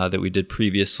one that we did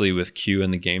previously with Q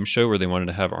and the game show where they wanted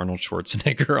to have Arnold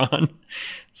Schwarzenegger on.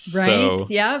 Right.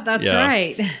 Yeah, that's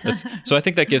right. So I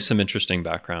think that gives some interesting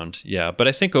background. Yeah. But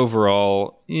I think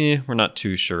overall, we're not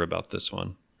too sure about this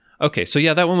one. Okay, so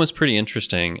yeah, that one was pretty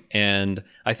interesting. And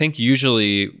I think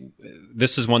usually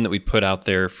this is one that we put out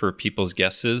there for people's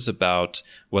guesses about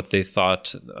what they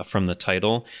thought from the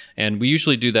title. And we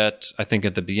usually do that, I think,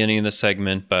 at the beginning of the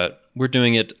segment, but we're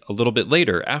doing it a little bit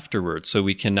later afterwards. So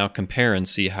we can now compare and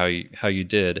see how you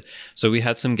did. So we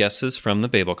had some guesses from the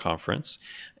Babel Conference.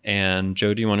 And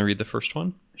Joe, do you want to read the first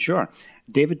one? Sure.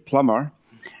 David Plummer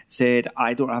said,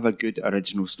 I don't have a good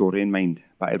original story in mind,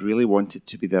 but I really want it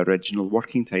to be the original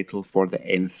working title for the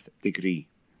Nth Degree.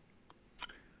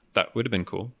 That would have been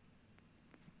cool.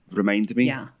 Remind me.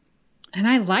 Yeah. And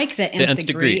I like the Nth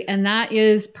degree, and that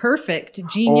is perfect.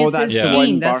 Genius that's is the Pain.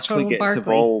 one That's Barclay total gets Barclay.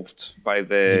 evolved by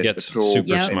the He gets probe.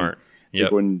 super smart. They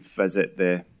go and visit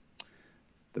the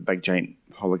big giant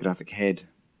holographic head.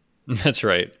 That's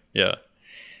right. Yeah.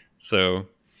 So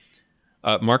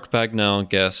Mark Bagnall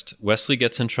guessed, Wesley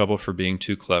gets in trouble for being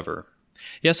too clever.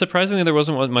 Yeah, surprisingly, there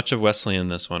wasn't much of Wesley in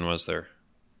this one, was there?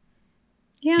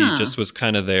 Yeah. He just was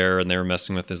kind of there, and they were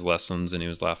messing with his lessons, and he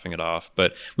was laughing it off.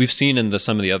 But we've seen in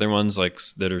some of the other ones, like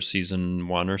that are season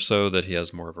 1 or so, that he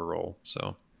has more of a role.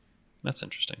 So that's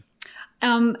interesting.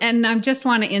 And I just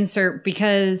want to insert,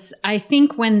 because I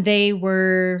think when they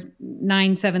were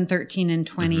 9, 7, 13, and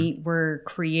 20 were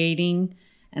creating,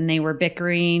 and they were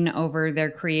bickering over their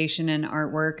creation and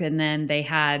artwork, and then they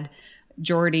had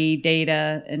Geordi,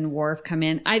 Data, and Worf come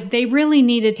in. They really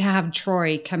needed to have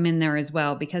Troy come in there as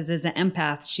well, because as an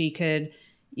empath, she could,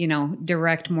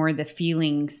 direct more the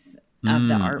feelings of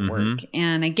the artwork.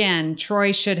 And again,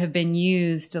 Troy should have been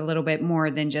used a little bit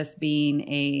more than just being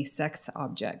a sex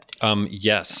object.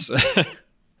 Yes.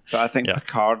 So I think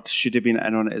Picard should have been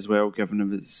in on it as well, given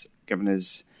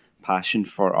his passion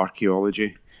for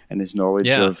archaeology and his knowledge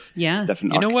of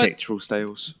different architectural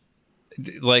styles.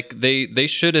 Like they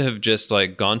should have just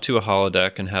gone to a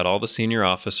holodeck and had all the senior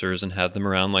officers and had them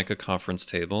around like a conference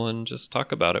table and just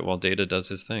talk about it while Data does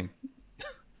his thing.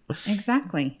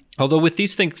 Exactly. Although with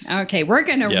these things... Okay, we're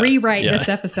going to rewrite this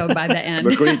episode by the end.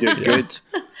 We're going to do it good.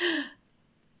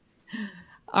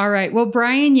 All right. Well,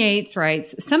 Brian Yates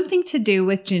writes, something to do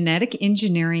with genetic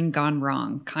engineering gone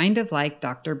wrong, kind of like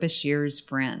Dr. Bashir's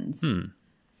friends.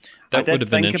 that would have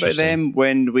been think about interesting.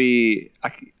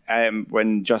 them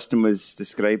when Justin was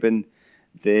describing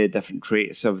the different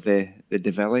traits of the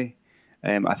DeVilly.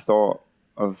 I thought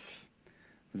of,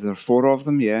 was there 4 of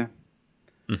them? Yeah.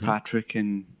 Mm-hmm. Patrick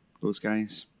and those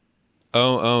guys.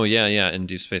 Oh, yeah. In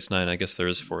Deep Space Nine, I guess there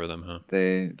is 4 of them, huh?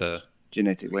 The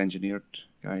genetically engineered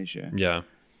guys, yeah. Yeah.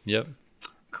 Yep.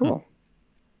 Cool.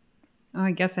 Oh,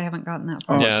 I guess I haven't gotten that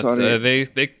far. Oh, Yeah, sorry.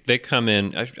 they come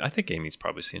in. I think Amy's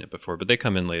probably seen it before, but they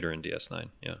come in later in DS9.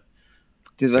 Yeah.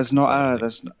 Dude, there's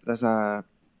Seconds a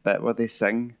bit where they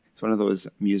sing. It's one of those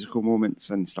musical moments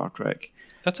in Star Trek.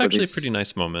 That's actually a pretty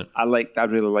nice moment. I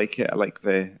really like it. I like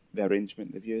the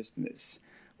arrangement they've used, and it's,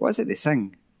 what is it they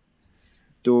sing?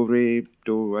 Do re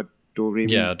mi.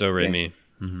 Yeah, do re mi.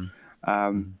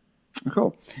 Mm-hmm.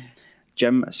 Cool.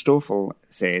 Jim Stoffel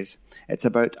says it's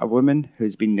about a woman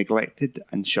who's been neglected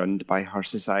and shunned by her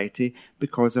society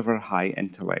because of her high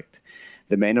intellect.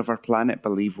 The men of her planet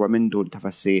believe women don't have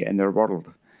a say in their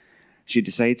world. She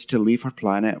decides to leave her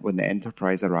planet when the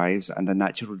Enterprise arrives and a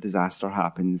natural disaster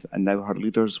happens, and now her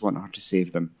leaders want her to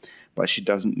save them, but she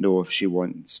doesn't know if she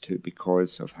wants to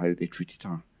because of how they treated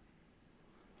her.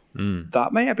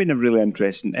 That might have been a really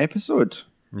interesting episode.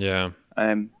 Yeah.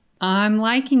 I'm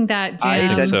liking that, Jim.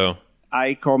 I think so.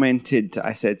 I commented,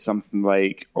 I said something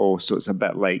like, oh, so it's a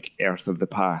bit like Earth of the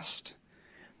past,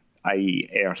 i.e.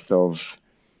 Earth of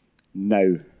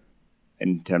now,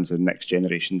 in terms of Next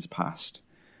Generation's past,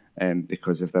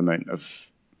 because of the amount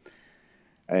of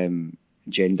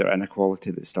gender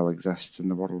inequality that still exists in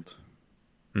the world.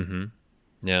 Mm-hmm.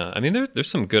 Yeah, I mean, there's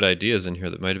some good ideas in here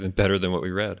that might have been better than what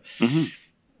we read. Mm-hmm.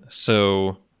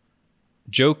 So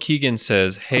Joe Keegan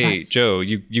says, "Hey, Joe,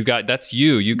 you got that's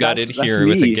you. You got That's in here me.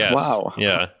 with a guess." Wow.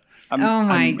 Yeah. Oh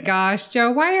my gosh,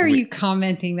 Joe, why are you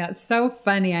commenting? That's so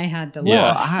funny. I had to Yeah. Well,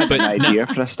 laugh. I had an idea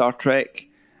for a Star Trek.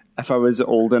 If I was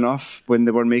old enough when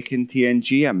they were making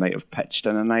TNG, I might have pitched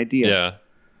in an idea. Yeah.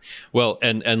 Well,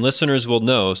 and listeners will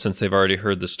know, since they've already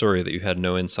heard the story, that you had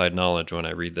no inside knowledge when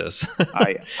I read this.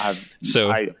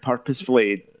 I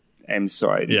purposefully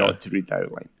sorry not to read the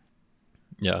outline.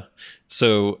 Yeah.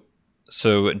 So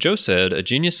Joe said, a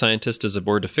genius scientist is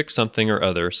aboard to fix something or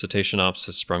other. Cetacean Ops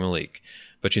has sprung a leak.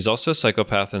 But she's also a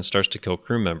psychopath and starts to kill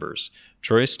crew members.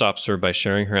 Troy stops her by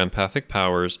sharing her empathic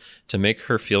powers to make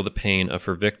her feel the pain of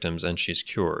her victims, and she's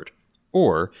cured.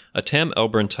 Or a Tam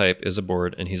Elbrun type is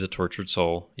aboard and he's a tortured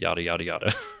soul, yada, yada,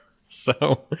 yada.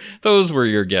 So those were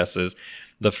your guesses.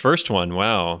 The first one,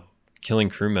 wow, killing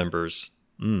crew members.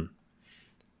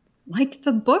 Like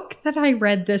the book that I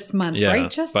read this month, right,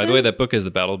 Justin? By the way, that book is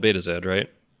The Battle of Beta Z, right?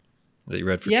 That you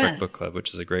read for Trek Yes. Book Club,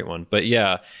 which is a great one. But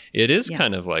yeah, it is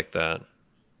kind of like that.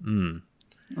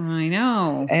 I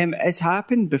know. It's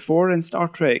happened before in Star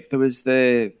Trek. There was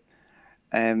the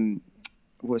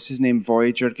what's his name,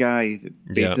 Voyager guy, the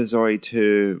Betazoid,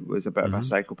 who was a bit of a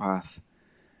psychopath.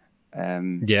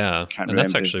 And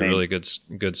that's actually a really good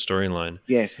storyline.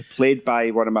 Yes, played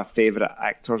by one of my favourite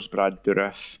actors, Brad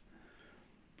Dourif.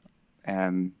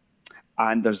 And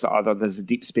there's the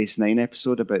Deep Space Nine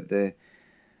episode about the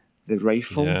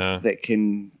rifle that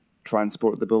can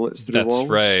transport the bullets through walls. That's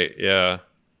right, yeah.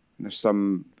 And there's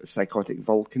some psychotic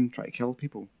Vulcan trying to kill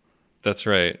people. That's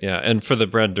right, yeah. And for the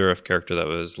Brad Dourif character, that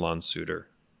was Lon Suter.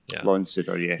 Yeah. Lon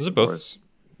Suter, yes. Those are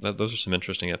both. Those are some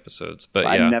interesting episodes, but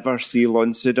I never see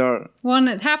Lon Suter. Well, and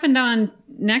it happened on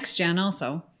Next Gen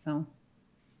also, so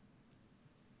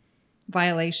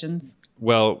violations.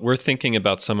 Well, we're thinking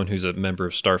about someone who's a member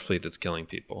of Starfleet that's killing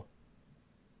people.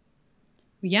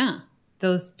 Yeah.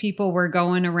 Those people were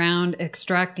going around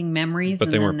extracting memories.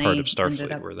 But they and weren't then part of ended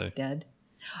Starfleet, up were they? Dead.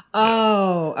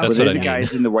 Oh. That's Were what they I the mean.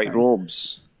 guys in the white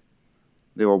robes?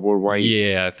 They all wore white.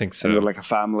 Yeah, I think so. And they were like a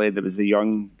family. There was the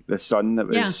son that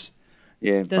was...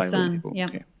 Yeah, the son, people. yeah.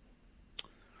 Okay.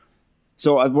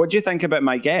 So what do you think about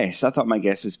my guess? I thought my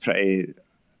guess was pretty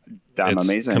damn it's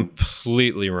amazing.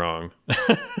 Completely wrong.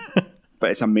 But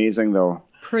it's amazing, though.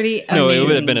 Pretty amazing, No, it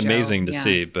would have been Joe. amazing to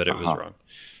see, Yes. but it was wrong.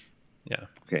 Yeah.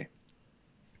 Okay.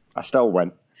 I still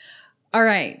win. All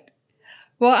right.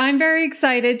 Well, I'm very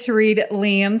excited to read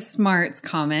Liam Smart's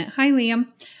comment. Hi, Liam.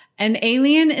 An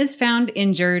alien is found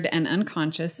injured and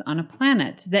unconscious on a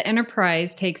planet. The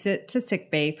Enterprise takes it to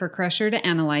sickbay for Crusher to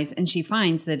analyze, and she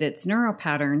finds that its neural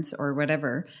patterns, or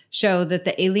whatever, show that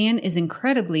the alien is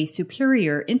incredibly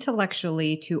superior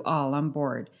intellectually to all on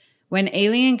board. When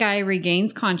Alien Guy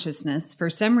regains consciousness, for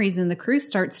some reason the crew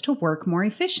starts to work more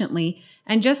efficiently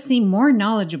and just seem more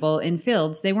knowledgeable in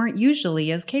fields they weren't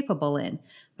usually as capable in.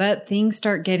 But things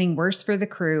start getting worse for the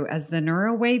crew as the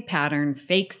neural wave pattern,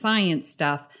 fake science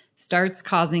stuff, starts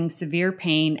causing severe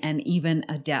pain and even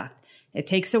a death. It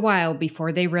takes a while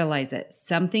before they realize it.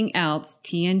 Something else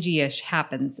TNG-ish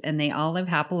happens, and they all live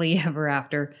happily ever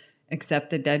after, except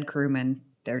the dead crewmen.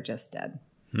 They're just dead.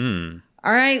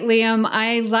 All right, Liam,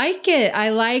 I like it. I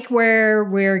like where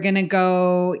we're going to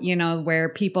go, where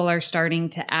people are starting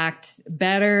to act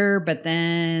better, but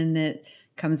then it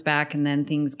comes back and then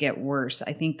things get worse.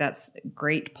 I think that's a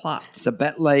great plot. It's a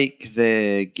bit like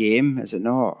the game, is it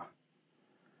not?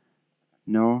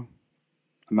 No?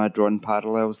 Am I drawing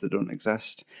parallels that don't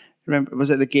exist? Remember,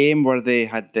 was it the game where they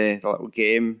had the little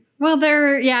game? Well,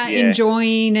 they're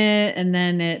enjoying it, and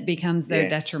then it becomes their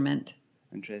detriment.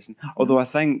 Interesting. Although I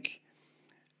think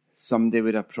somebody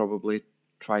would have probably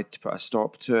tried to put a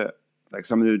stop to it. Like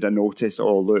somebody would have noticed,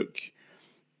 oh, look,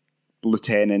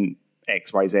 Lieutenant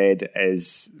XYZ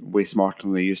is way smarter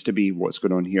than they used to be. What's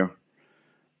going on here?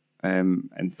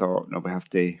 And thought, no, we have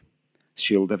to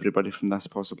shield everybody from this,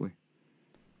 possibly.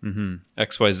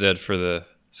 XYZ for the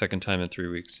second time in 3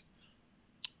 weeks.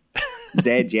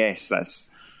 Z, yes.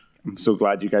 I'm so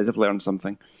glad you guys have learned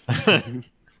something.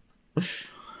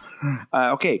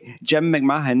 Okay, Jim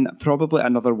McMahon, probably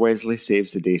another Wesley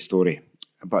saves the day story,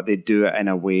 but they do it in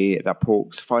a way that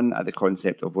pokes fun at the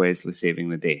concept of Wesley saving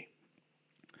the day.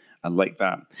 I like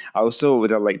that. I also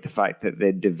would have liked the fact that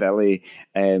the DeVille,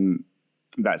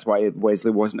 that's why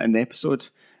Wesley wasn't in the episode,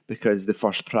 because the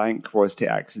first prank was to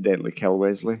accidentally kill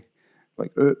Wesley.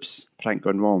 Like, oops, prank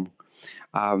gone wrong.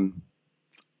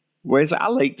 Wesley, I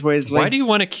liked Wesley. Why do you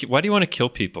want to kill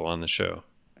people on the show?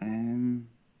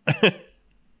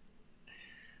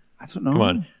 I don't know. Come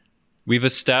on. We've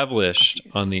established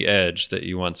on the edge that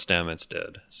you want Stamets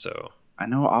dead, so... I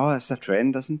know. Oh, that's a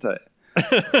trend, isn't it?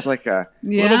 It's like a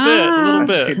little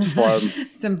bit. Could form,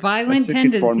 some violent could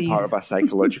tendencies. form part of a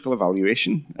psychological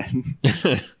evaluation.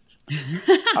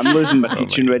 I'm losing my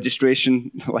teaching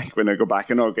registration like when I go back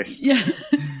in August. Yeah.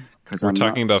 We're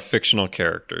talking about fictional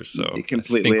characters, so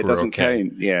it doesn't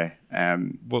count. Yeah.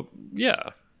 Well,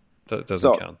 yeah. That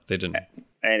doesn't count. They didn't...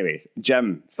 Anyways,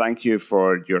 Jim, thank you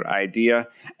for your idea.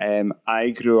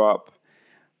 I grew up,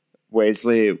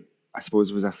 Wesley, I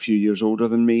suppose, was a few years older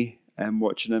than me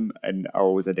watching him, and I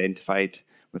always identified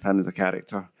with him as a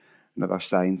character, another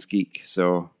science geek.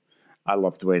 So I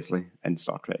loved Wesley in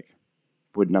Star Trek.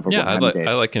 Would never want him dead.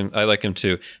 I like him. I like him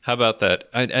too. How about that?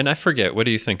 I forget. What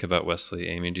do you think about Wesley,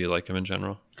 Amy? Do you like him in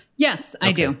general? Yes,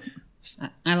 I do.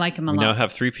 I like him a lot. We now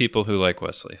have 3 people who like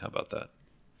Wesley. How about that?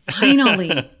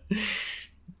 Finally.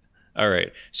 All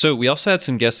right. So we also had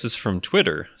some guesses from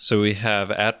Twitter. So we have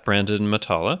at Brandon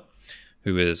Matala,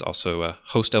 who is also a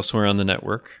host elsewhere on the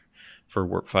network for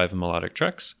Warp 5 and Melodic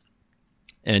Treks.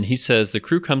 And he says the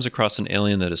crew comes across an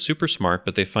alien that is super smart,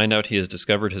 but they find out he has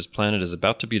discovered his planet is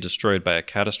about to be destroyed by a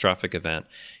catastrophic event.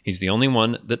 He's the only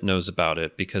one that knows about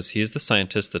it because he is the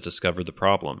scientist that discovered the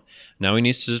problem. Now he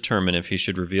needs to determine if he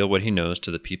should reveal what he knows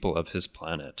to the people of his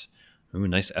planet. Ooh,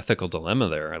 nice ethical dilemma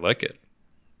there. I like it.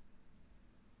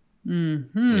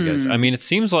 Mm-hmm. You guys, I mean, it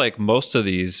seems like most of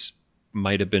these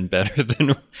might have been better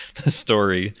than the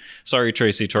story. Sorry,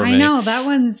 Tracy Torme. I know, that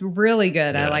one's really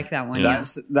good. Yeah. I like that one.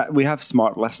 That's that we have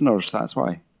smart listeners, that's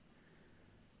why.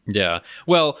 Yeah.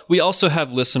 Well, we also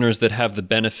have listeners that have the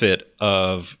benefit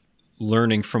of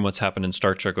learning from what's happened in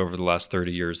Star Trek over the last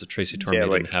 30 years that Tracy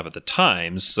Torme didn't have at the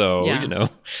time. So,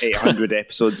 800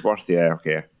 episodes worth,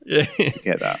 okay.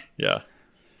 Get that. Yeah.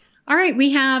 All right,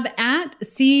 we have at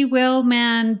C.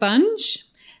 Willman Bunge,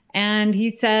 and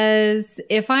he says,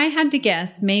 if I had to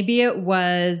guess, maybe it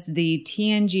was the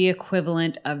TNG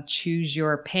equivalent of Choose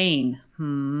Your Pain.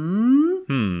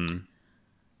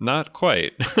 Not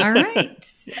quite. All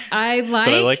right. I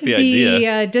like the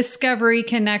idea. Discovery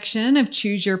connection of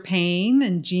Choose Your Pain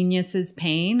and Genius's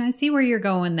Pain. I see where you're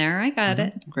going there. I got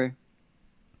it. Okay.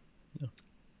 Yeah.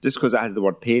 Just because it has the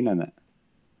word pain in it.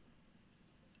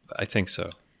 I think so.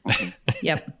 Okay.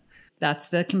 Yep. That's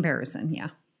the comparison, yeah.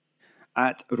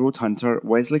 At Road Hunter,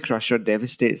 Wesley Crusher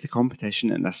devastates the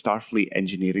competition in a Starfleet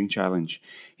engineering challenge.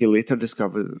 He later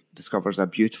discovers a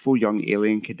beautiful young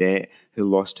alien cadet who,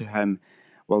 lost to him,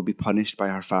 will be punished by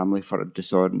her family for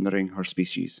dishonouring her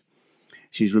species.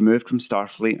 She's removed from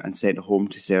Starfleet and sent home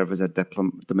to serve as a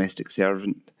domestic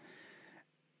servant.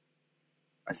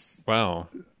 Wow.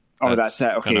 Oh, that's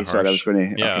it. Okay, sorry, I was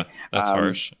going to... Yeah, okay. that's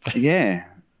harsh. Yeah.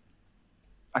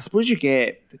 I suppose you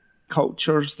get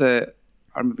cultures that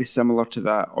are maybe similar to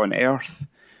that on Earth,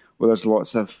 where there's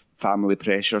lots of family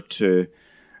pressure to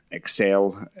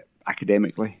excel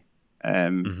academically.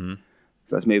 So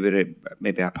that's maybe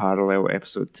a parallel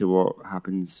episode to what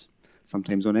happens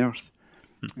sometimes on Earth.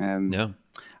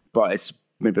 But it's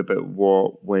maybe about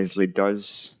what Wesley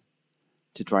does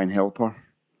to try and help her,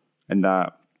 and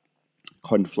that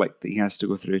conflict that he has to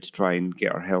go through to try and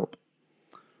get her help.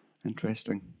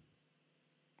 Interesting.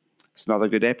 It's another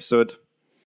good episode.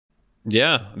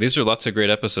 Yeah, these are lots of great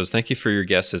episodes. Thank you for your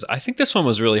guesses. I think this one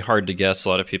was really hard to guess. A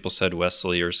lot of people said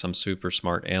Wesley or some super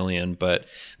smart alien, but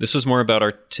this was more about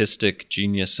artistic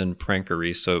genius and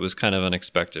prankery, so it was kind of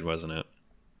unexpected, wasn't it?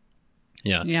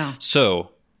 Yeah. Yeah.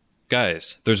 So,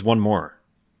 guys, there's one more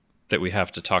that we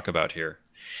have to talk about here.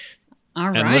 All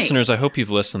and right. listeners, I hope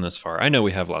you've listened this far. I know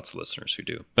we have lots of listeners who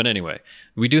do. But anyway,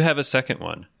 we do have a second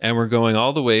one. And we're going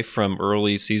all the way from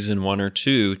early season 1 or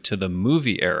 2 to the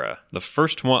movie era. The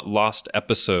first one lost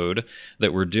episode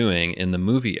that we're doing in the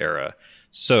movie era.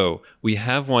 So we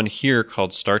have one here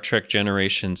called Star Trek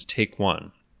Generations Take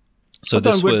 1. So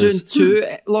we're doing 2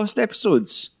 lost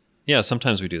episodes. Yeah,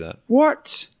 sometimes we do that.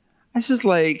 What? This is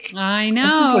like... I know.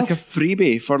 This is like a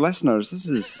freebie for listeners. This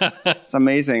is... It's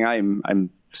amazing. I'm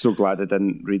so glad I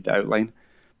didn't read the outline.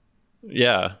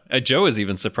 Yeah, Joe is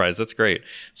even surprised. That's great.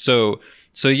 So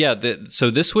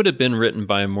this would have been written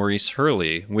by Maurice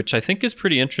Hurley, which I think is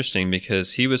pretty interesting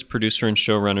because he was producer and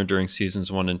showrunner during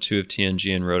seasons 1 and 2 of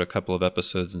TNG and wrote a couple of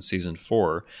episodes in season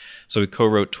 4. So he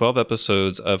co-wrote 12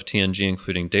 episodes of TNG,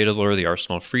 including Datalore, The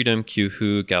Arsenal of Freedom,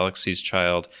 Q-Who, Galaxy's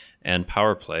Child, and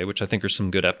Power Play, which I think are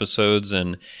some good episodes.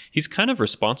 And he's kind of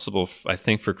responsible, I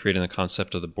think, for creating the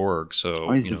concept of the Borg. So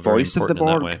he's the voice of the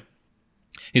Borg?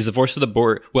 He's the voice of the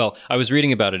Borg. Well, I was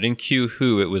reading about it in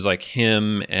Q-Who. It was like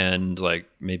him and like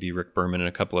maybe Rick Berman and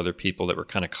a couple other people that were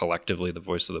kind of collectively the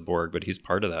voice of the Borg, but he's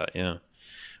part of that, yeah,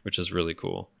 which is really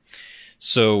cool.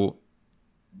 So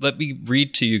let me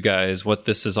read to you guys what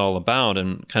this is all about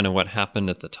and kind of what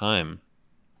happened at the time.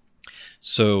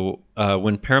 So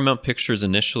when Paramount Pictures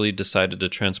initially decided to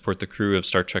transport the crew of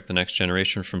Star Trek The Next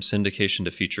Generation from syndication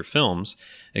to feature films,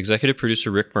 executive producer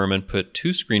Rick Berman put 2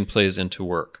 screenplays into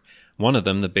work. One of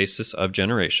them, The Basis of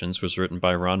Generations, was written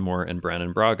by Ron Moore and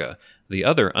Brannon Braga. The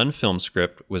other, unfilmed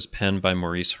script, was penned by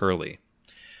Maurice Hurley.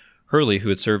 Hurley, who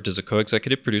had served as a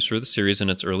co-executive producer of the series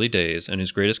in its early days, and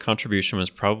whose greatest contribution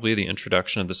was probably the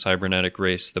introduction of the cybernetic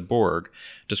race, the Borg,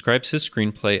 describes his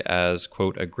screenplay as,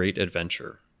 quote, a great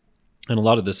adventure. And a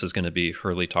lot of this is going to be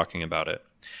Hurley talking about it.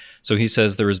 So he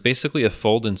says, there was basically a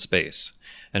fold in space,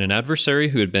 and an adversary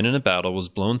who had been in a battle was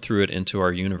blown through it into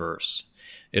our universe.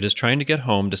 It is trying to get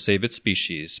home to save its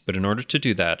species, but in order to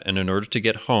do that, and in order to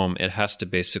get home, it has to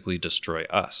basically destroy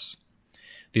us.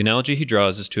 The analogy he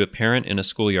draws is to a parent in a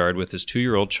schoolyard with his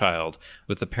 2-year-old child,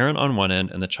 with the parent on one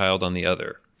end and the child on the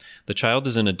other. The child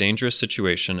is in a dangerous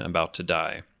situation, about to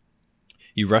die.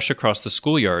 You rush across the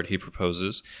schoolyard, he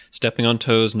proposes, stepping on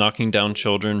toes, knocking down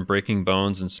children, breaking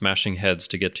bones, and smashing heads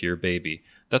to get to your baby.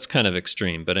 That's kind of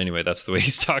extreme, but anyway, that's the way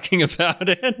he's talking about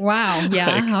it. Wow,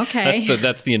 yeah, okay.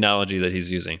 That's the analogy that he's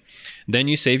using. Then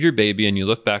you save your baby and you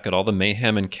look back at all the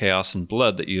mayhem and chaos and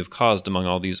blood that you have caused among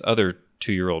all these other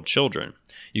 2-year-old children.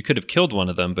 You could have killed one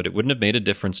of them, but it wouldn't have made a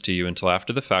difference to you until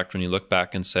after the fact when you look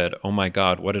back and said, oh my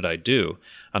God, what did I do?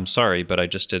 I'm sorry, but I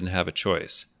just didn't have a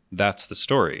choice. That's the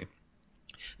story.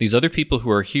 These other people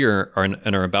who are here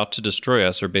and are about to destroy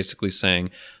us are basically saying,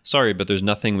 sorry, but there's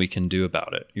nothing we can do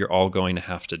about it. You're all going to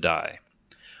have to die.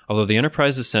 Although the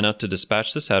Enterprise is sent out to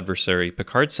dispatch this adversary,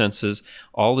 Picard senses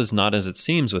all is not as it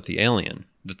seems with the alien,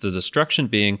 that the destruction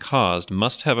being caused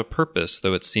must have a purpose,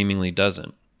 though it seemingly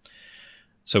doesn't.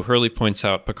 So Hurley points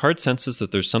out, Picard senses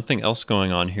that there's something else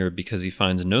going on here because he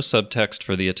finds no subtext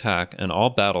for the attack, and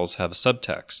all battles have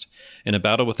subtext. In a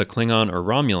battle with a Klingon or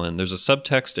Romulan, there's a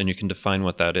subtext and you can define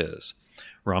what that is.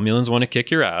 Romulans want to kick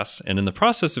your ass, and in the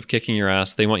process of kicking your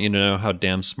ass, they want you to know how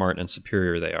damn smart and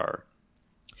superior they are.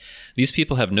 These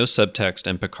people have no subtext,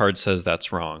 and Picard says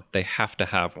that's wrong. They have to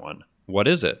have one. What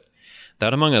is it?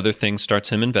 That, among other things, starts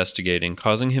him investigating,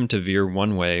 causing him to veer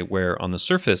one way where, on the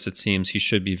surface, it seems he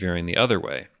should be veering the other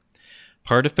way.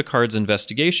 Part of Picard's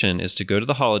investigation is to go to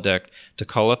the holodeck to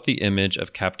call up the image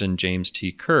of Captain James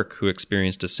T. Kirk, who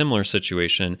experienced a similar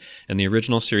situation in the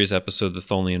original series episode The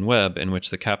Tholian Web, in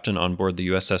which the captain on board the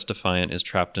USS Defiant is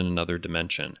trapped in another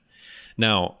dimension.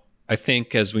 Now, I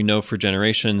think, as we know for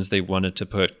generations, they wanted to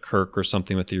put Kirk or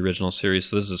something with the original series,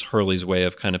 so this is Hurley's way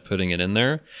of kind of putting it in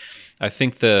there. I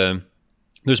think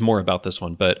there's more about this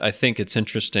one, but I think it's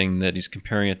interesting that he's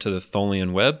comparing it to the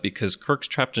Tholian Web because Kirk's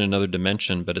trapped in another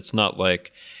dimension, but it's not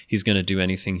like he's going to do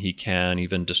anything he can,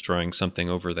 even destroying something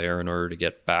over there in order to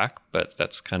get back. But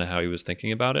that's kind of how he was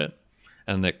thinking about it.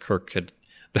 And that Kirk could,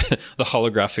 the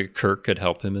holographic Kirk could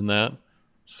help him in that.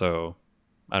 So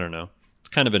I don't know. It's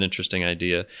kind of an interesting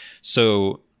idea.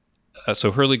 So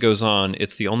Hurley goes on,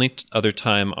 it's the only other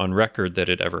time on record that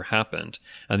it ever happened.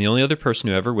 And the only other person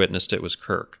who ever witnessed it was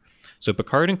Kirk. So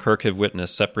Picard and Kirk have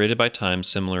witnessed, separated by time,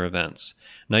 similar events.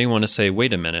 Now you want to say,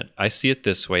 wait a minute, I see it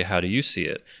this way, how do you see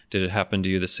it? Did it happen to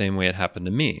you the same way it happened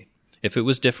to me? If it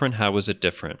was different, how was it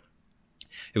different?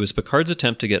 It was Picard's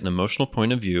attempt to get an emotional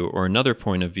point of view or another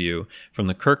point of view from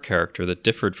the Kirk character that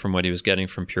differed from what he was getting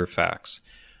from pure facts.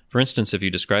 For instance, if you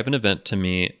describe an event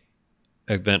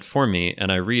for me,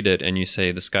 and I read it and you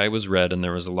say the sky was red and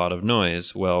there was a lot of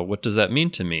noise, well, what does that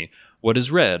mean to me? What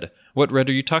is red? What red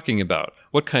are you talking about?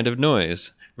 What kind of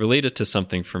noise? Relate it to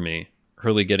something for me.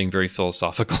 Hurley getting very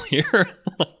philosophical here.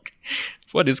 Like,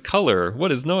 what is color?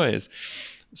 What is noise?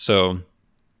 So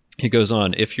he goes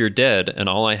on, if you're dead and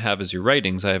all I have is your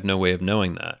writings, I have no way of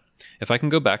knowing that. If I can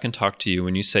go back and talk to you,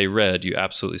 when you say red, you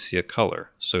absolutely see a color.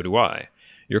 So do I.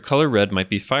 Your color red might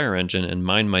be fire engine and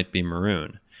mine might be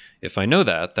maroon. If I know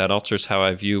that, that alters how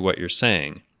I view what you're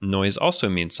saying. Noise also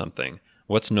means something.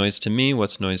 What's noise to me?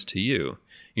 What's noise to you?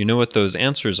 You know what those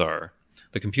answers are.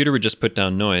 The computer would just put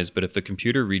down noise, but if the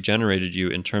computer regenerated you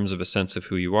in terms of a sense of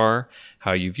who you are,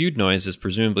 how you viewed noise is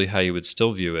presumably how you would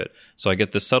still view it. So I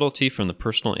get the subtlety from the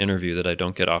personal interview that I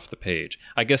don't get off the page.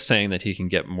 I guess saying that he can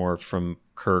get more from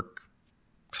Kirk's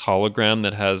hologram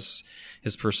that has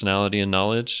his personality and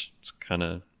knowledge. It's kind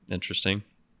of interesting.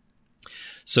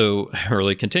 So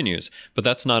Hurley continues, but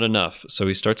that's not enough. So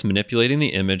he starts manipulating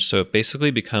the image so it basically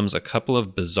becomes a couple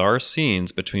of bizarre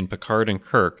scenes between Picard and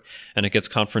Kirk, and it gets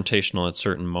confrontational at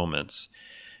certain moments.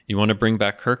 You want to bring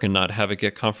back Kirk and not have it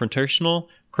get confrontational?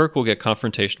 Kirk will get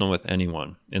confrontational with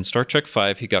anyone. In Star Trek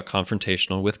V, he got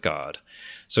confrontational with God.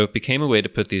 So it became a way to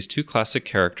put these two classic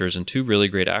characters and two really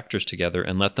great actors together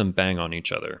and let them bang on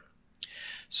each other.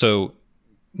 So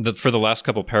for the last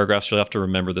couple paragraphs, you'll have to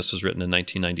remember this was written in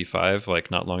 1995, like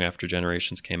not long after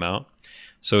Generations came out.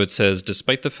 So it says,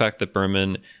 despite the fact that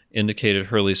Berman indicated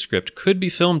Hurley's script could be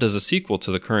filmed as a sequel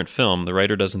to the current film, the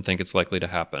writer doesn't think it's likely to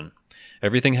happen.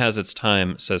 Everything has its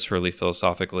time, says Hurley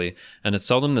philosophically, and it's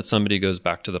seldom that somebody goes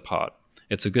back to the pot.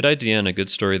 It's a good idea and a good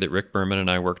story that Rick Berman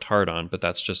and I worked hard on, but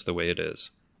that's just the way it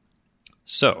is.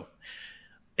 So,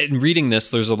 in reading this,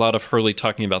 there's a lot of Hurley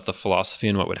talking about the philosophy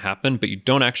and what would happen, but you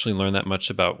don't actually learn that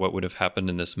much about what would have happened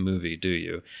in this movie, do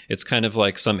you? It's kind of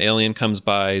like some alien comes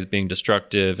by, is being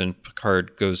destructive, and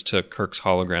Picard goes to Kirk's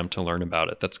hologram to learn about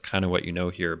it. That's kind of what you know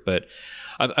here. But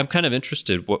I'm kind of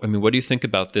interested. What do you think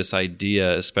about this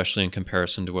idea, especially in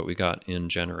comparison to what we got in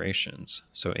Generations?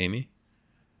 So, Amy?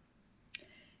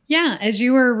 Yeah, as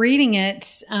you were reading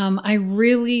it, I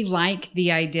really like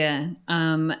the idea.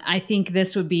 I think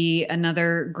this would be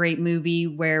another great movie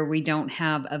where we don't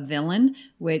have a villain,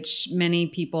 which many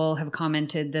people have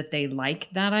commented that they like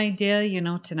that idea,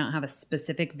 to not have a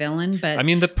specific villain. But I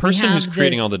mean, the person who's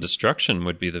creating all the destruction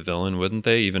would be the villain, wouldn't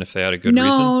they? Even if they had a good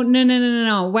reason?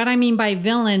 No. What I mean by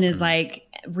villain is like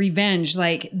revenge,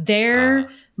 like their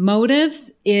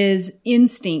motives is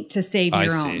instinct to save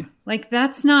your own. Like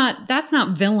that's not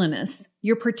villainous.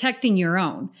 You're protecting your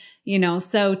own,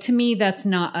 So to me, that's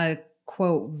not a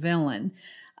quote villain.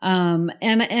 And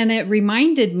it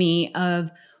reminded me of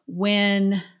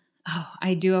when,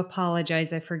 I do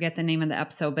apologize. I forget the name of the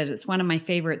episode, but it's one of my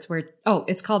favorites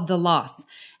it's called The Loss.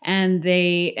 And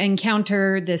they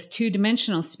encounter this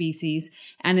 2-dimensional species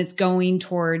and it's going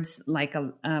towards like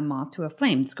a moth to a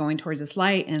flame. It's going towards this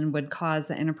light and would cause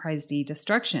the Enterprise D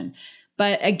destruction.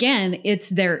 But again, it's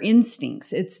their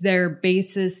instincts. It's their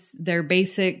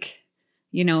basic,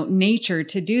 nature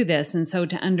to do this. And so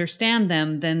to understand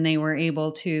them, then they were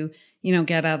able to,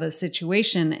 get out of the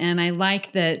situation. And I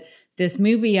like that this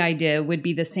movie idea would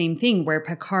be the same thing where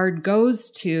Picard goes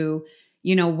to,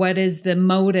 what is the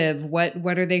motive?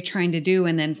 What are they trying to do?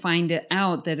 And then find it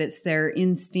out that it's their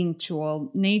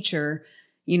instinctual nature,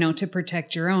 to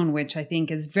protect your own, which I think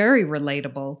is very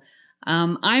relatable.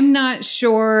 I'm not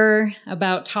sure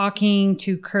about talking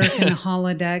to Kirk in a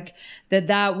holodeck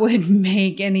that would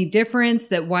make any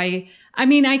difference. I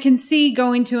can see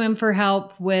going to him for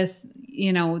help with,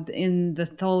 in the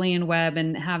Tholian web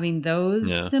and having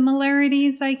those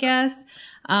similarities, I guess.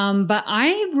 But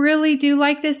I really do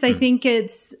like this. I think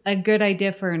it's a good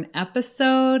idea for an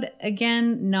episode.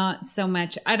 Again, not so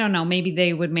much. I don't know. Maybe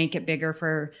they would make it bigger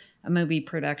for a movie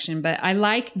production, but I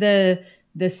like the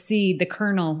seed, the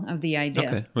kernel of the idea.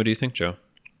 Okay. What do you think, Joe?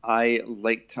 I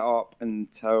liked it up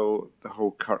until the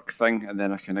whole Kirk thing, and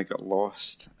then I kind of got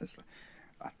lost.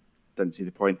 I didn't see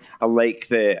the point. I like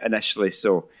initially,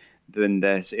 so then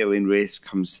this alien race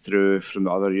comes through from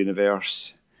the other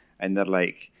universe, and they're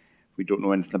like, we don't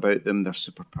know anything about them. They're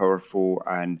super powerful,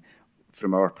 and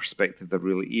from our perspective, they're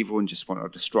really evil and just want our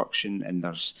destruction. And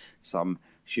there's some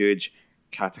huge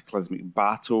cataclysmic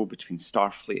battle between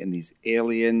Starfleet and these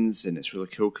aliens, and it's really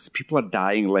cool because people are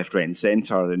dying left, right, and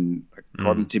centre, and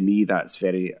according to me, that's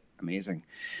very amazing.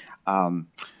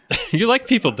 You like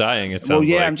people dying, it sounds well,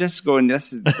 yeah, like. I'm just going,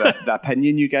 this is the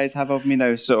opinion you guys have of me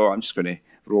now, so I'm just going to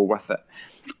roll with it.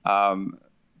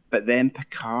 But then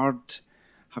Picard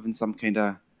having some kind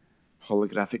of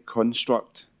holographic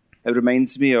construct, it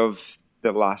reminds me of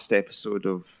the last episode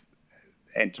of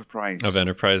Enterprise. Of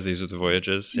Enterprise, these are the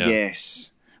voyages. Yeah.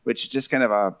 Yes, which is just kind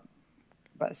of a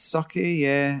bit sucky.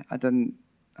 Yeah, I didn't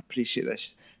appreciate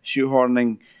this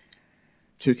shoehorning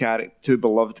two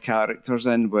beloved characters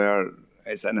in where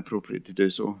it's inappropriate to do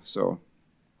so. So,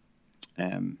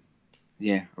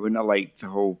 yeah, I wouldn't have liked the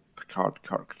whole Picard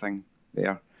Kirk thing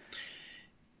there.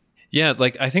 Yeah,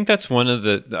 like I think that's one of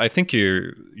the. I think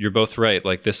you're both right.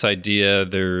 Like this idea,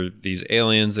 there are these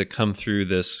aliens that come through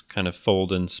this kind of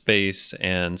fold in space,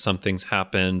 and something's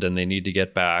happened, and they need to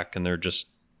get back, and they're just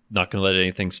not going to let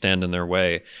anything stand in their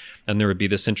way. And there would be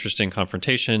this interesting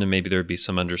confrontation, and maybe there would be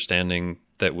some understanding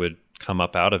that would come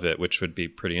up out of it, which would be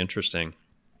pretty interesting.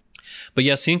 But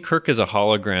yeah, seeing Kirk as a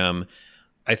hologram,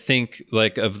 I think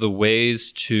like of the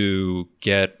ways to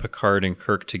get Picard and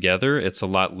Kirk together, it's a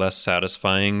lot less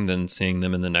satisfying than seeing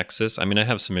them in the Nexus. I mean, I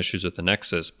have some issues with the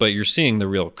Nexus, but you're seeing the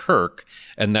real Kirk,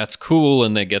 and that's cool,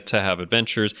 and they get to have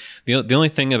adventures. The only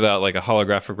thing about like a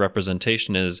holographic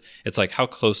representation is it's like, how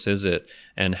close is it,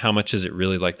 and how much is it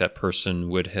really like that person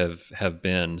would have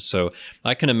been? So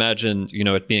I can imagine,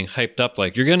 it being hyped up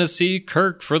like, you're going to see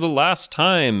Kirk for the last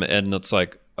time, and it's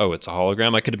like, oh, it's a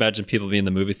hologram. I could imagine people being in the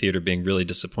movie theater being really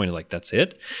disappointed, like, that's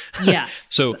it? Yes,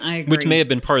 so, I agree. Which may have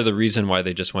been part of the reason why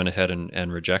they just went ahead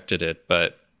and rejected it.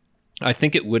 But I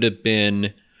think it would have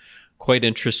been quite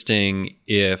interesting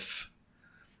if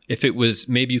it was,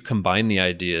 maybe you combine the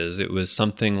ideas. It was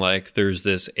something like there's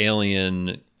this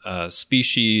alien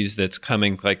species that's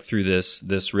coming like through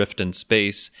this rift in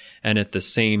space, and at the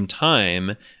same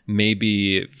time,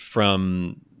 maybe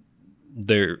from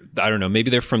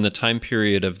maybe they're from the time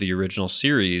period of the original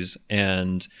series,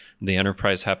 and the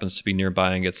Enterprise happens to be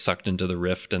nearby and gets sucked into the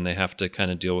rift, and they have to kind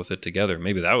of deal with it together.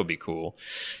 Maybe that would be cool.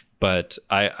 But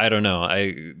I don't know.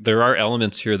 There are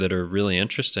elements here that are really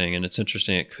interesting, and it's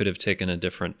interesting it could have taken a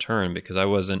different turn, because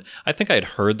I think I'd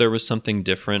heard there was something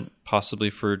different possibly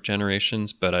for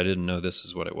Generations, but I didn't know this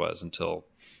is what it was until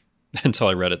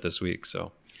I read it this week.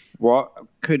 So what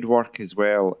could work as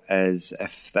well is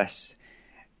if this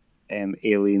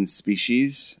alien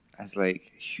species has like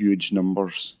huge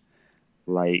numbers,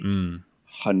 like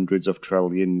hundreds of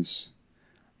trillions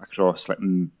across like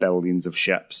billions of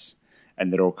ships,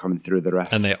 and they're all coming through the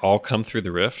rift. And they all come through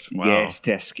the rift? Wow. Yes,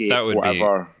 to escape that would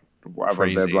whatever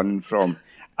they're running from.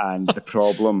 And the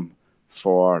problem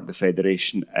for the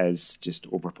Federation is just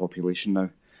overpopulation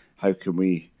now. How can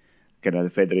we the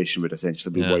Federation would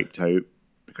essentially be wiped out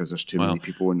because there's too many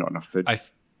people and not enough food.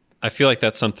 I feel like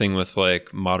that's something with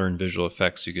like modern visual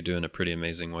effects you could do in a pretty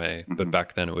amazing way, but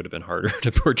back then it would have been harder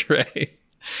to portray.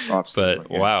 Absolutely,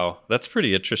 but wow, that's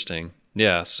pretty interesting.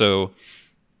 Yeah, so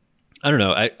I don't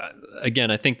know.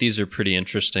 I think these are pretty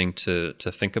interesting to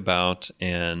think about,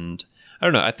 and I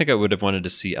don't know. I think I would have wanted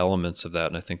to see elements of that,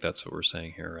 and I think that's what we're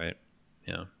saying here, right?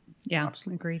 Yeah. Yeah,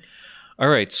 absolutely agreed. All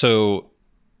right, so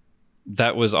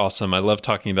that was awesome. I love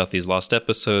talking about these lost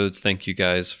episodes. Thank you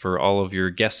guys for all of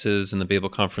your guesses in the Babel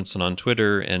Conference and on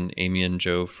Twitter, and Amy and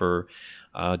Joe for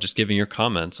just giving your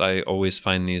comments. I always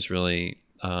find these really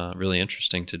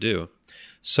interesting to do.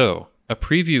 So, a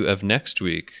preview of next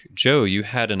week. Joe, you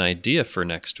had an idea for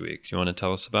next week. Do you want to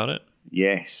tell us about it?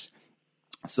 Yes.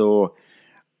 So,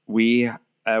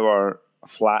 our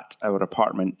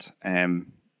apartment,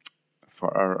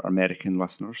 for our American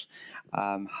listeners,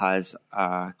 has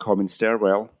a common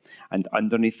stairwell, and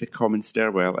underneath the common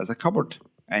stairwell is a cupboard,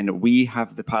 and we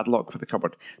have the padlock for the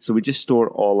cupboard. So we just store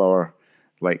all our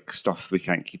like stuff we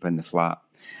can't keep in the flat.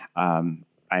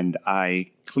 And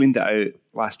I cleaned it out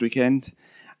last weekend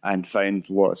and found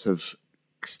lots of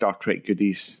Star Trek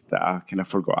goodies that I kind of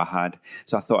forgot I had.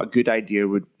 So I thought a good idea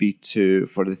would be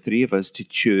for the three of us to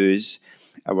choose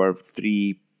our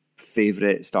 3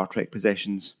 favourite Star Trek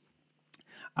possessions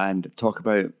and talk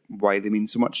about why they mean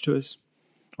so much to us,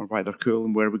 or why they're cool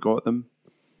and where we got them.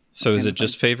 So is it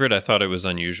just favorite? I thought it was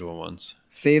unusual ones.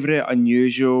 Favorite,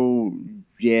 unusual,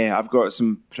 yeah. I've got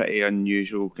some pretty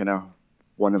unusual kind of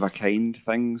one-of-a-kind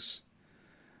things.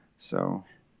 So,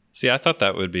 see, I thought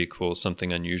that would be cool,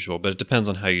 something unusual, but it depends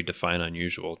on how you define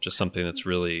unusual. Just something that's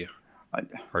really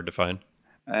hard to find.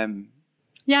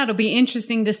 Yeah, it'll be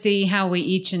interesting to see how we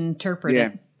each interpret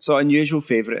it. So unusual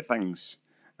favorite things.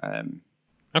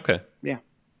 Okay. Yeah.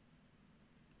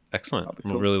 Excellent.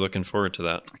 Cool. I'm really looking forward to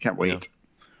that. I can't wait.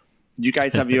 Did you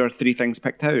guys have your 3 things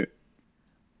picked out?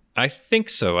 I think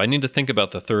so. I need to think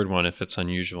about the third one if it's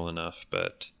unusual enough,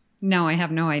 but... No, I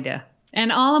have no idea.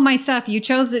 And all of my stuff, you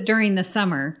chose it during the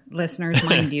summer, listeners,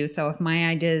 mind you. So if my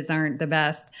ideas aren't the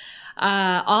best,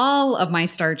 all of my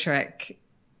Star Trek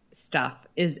stuff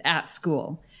is at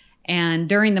school. And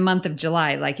during the month of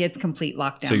July, like it's complete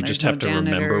lockdown. So you just have to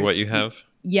remember what you have?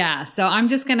 Yeah. So I'm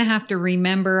just going to have to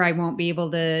remember. I won't be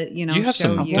able to, you have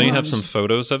show some, you. Don't you have some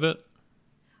photos of it?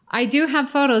 I do have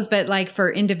photos, but like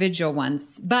for individual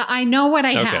ones. But I know what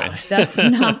I have. That's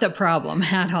not the problem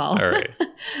at all. All right.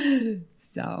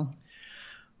 So.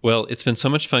 Well, it's been so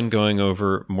much fun going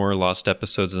over more lost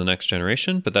episodes of The Next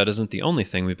Generation, but that isn't the only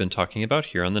thing we've been talking about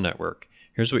here on the network.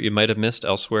 Here's what you might have missed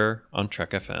elsewhere on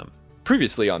Trek FM.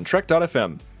 Previously on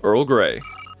Trek.fm, Earl Grey.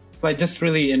 But just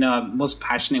really in a most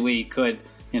passionate way he could,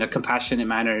 in a compassionate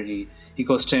manner, he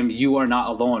goes to him, "You are not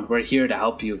alone. We're here to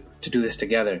help you to do this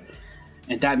together."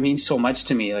 And that means so much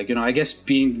to me. Like, I guess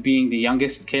being the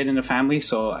youngest kid in the family,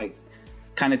 so I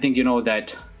kind of think,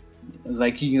 that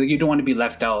like you don't want to be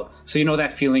left out. So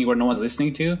that feeling where no one's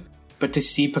listening to. But to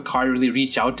see Picard really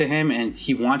reach out to him, and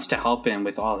he wants to help him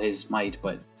with all his might,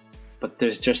 but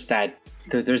there's just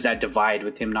there's that divide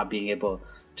with him not being able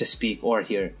to speak or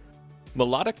hear.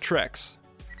 Melodic Treks.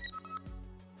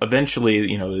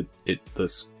 Eventually,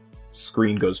 the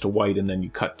screen goes to white, and then you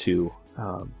cut to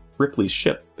Ripley's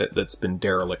ship that's been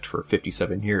derelict for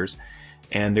 57 years.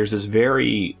 And there's this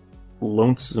very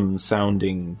lonesome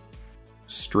sounding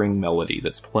string melody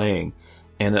that's playing.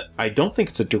 And I don't think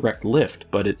it's a direct lift,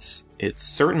 but it's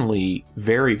certainly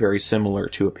very, very similar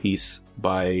to a piece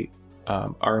by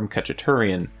R.M.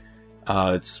 Khachaturian.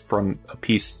 It's from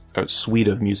a suite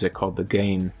of music called the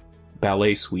Gain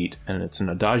Ballet Suite, and it's an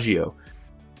adagio.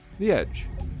 The Edge,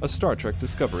 a Star Trek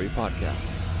Discovery podcast.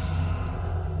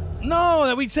 No,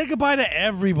 that we said goodbye to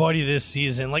everybody this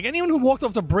season. Like, anyone who walked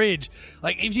off the bridge,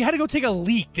 like, if you had to go take a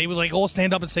leak, they would, like, all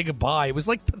stand up and say goodbye. It was,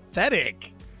 like,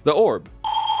 pathetic. The Orb.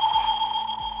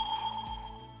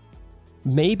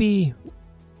 Maybe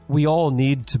we all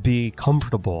need to be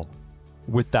comfortable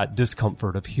with that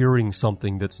discomfort of hearing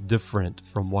something that's different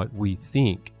from what we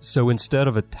think. So instead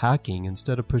of attacking,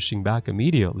 instead of pushing back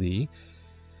immediately,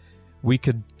 we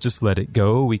could just let it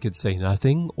go. We could say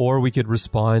nothing, or we could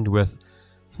respond with,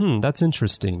 that's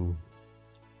interesting.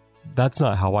 That's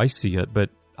not how I see it, but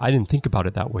I didn't think about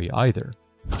it that way either.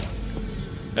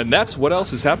 And that's what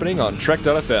else is happening on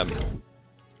Trek.fm.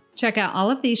 Check out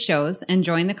all of these shows and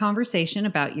join the conversation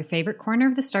about your favorite corner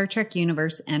of the Star Trek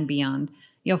universe and beyond.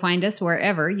 You'll find us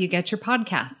wherever you get your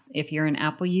podcasts. If you're an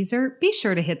Apple user, be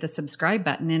sure to hit the subscribe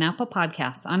button in Apple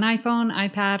Podcasts on iPhone,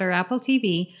 iPad, or Apple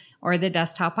TV, or the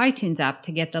desktop iTunes app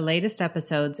to get the latest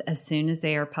episodes as soon as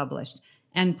they are published.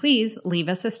 And please leave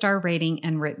us a star rating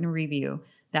and written review.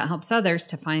 That helps others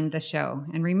to find the show.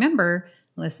 And remember,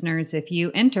 listeners, if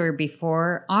you enter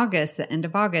before August, the end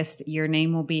of August, your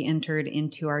name will be entered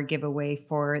into our giveaway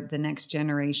for the Next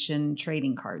Generation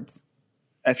trading cards.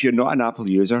 If you're not an Apple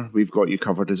user, we've got you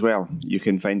covered as well. You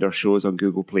can find our shows on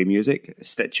Google Play Music,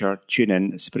 Stitcher,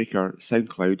 TuneIn, Spreaker,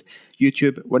 SoundCloud,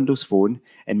 YouTube, Windows Phone,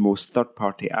 and most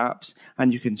third-party apps,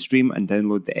 and you can stream and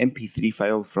download the MP3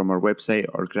 file from our website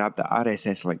or grab the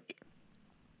RSS link.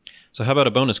 So how about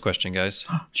a bonus question, guys?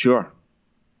 Sure.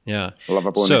 Yeah. We'll have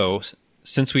a bonus. So,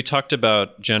 since we talked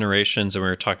about generations and we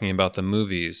were talking about the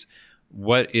movies,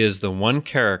 what is the one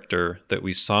character that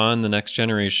we saw in The Next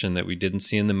Generation that we didn't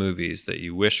see in the movies that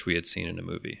you wish we had seen in a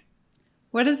movie?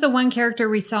 What is the one character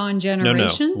we saw in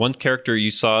Generations? No. One character you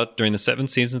saw during the 7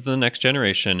 seasons of The Next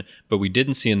Generation, but we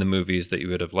didn't see in the movies that you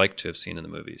would have liked to have seen in the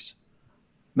movies.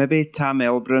 Maybe Tam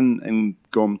Elbrun and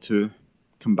Gom 2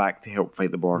 come back to help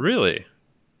fight the Borg. Really?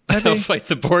 Help fight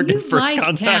the Borg in First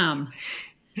Contact? Tam.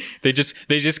 They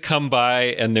just come by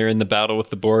and they're in the battle with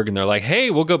the Borg and they're like, hey,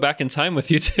 we'll go back in time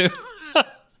with you too.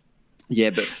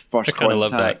 Yeah, but First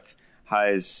Contact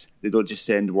they don't just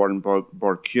send one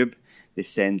Borg cube, they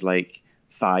send like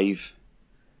 5.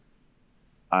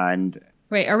 And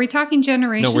wait, are we talking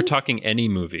Generations? No, we're talking any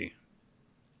movie.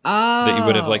 Oh. That you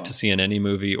would have liked to see in any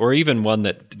movie, or even one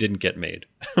that didn't get made.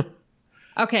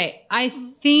 Okay, I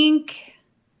think,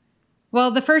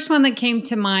 well, the first one that came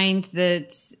to mind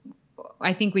that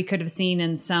I think we could have seen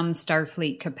in some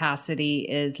Starfleet capacity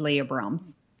is Leia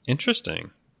Brahms.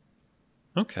 Interesting.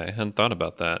 Okay, I hadn't thought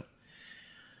about that.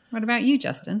 What about you,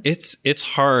 Justin? It's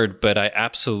hard, but I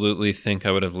absolutely think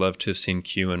I would have loved to have seen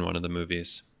Q in one of the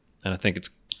movies. And I think it's...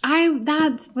 I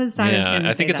was going to say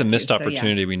I think it's a missed too,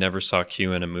 opportunity. So, yeah. We never saw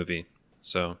Q in a movie.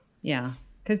 So yeah,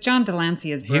 because John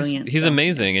Delancey is brilliant. He's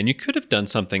amazing, and you could have done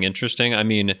something interesting. I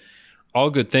mean, All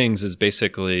Good Things is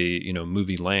basically,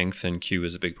 movie length, and Q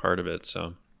is a big part of it.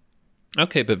 So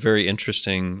Okay, but very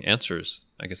interesting answers.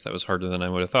 I guess that was harder than I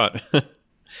would have thought.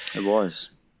 It was.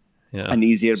 Yeah. An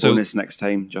easier bonus next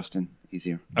time, Justin.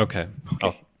 Easier. Okay.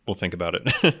 We'll think about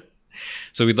it.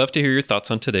 So we'd love to hear your thoughts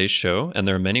on today's show, and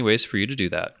there are many ways for you to do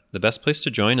that. The best place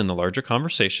to join in the larger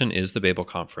conversation is the Babel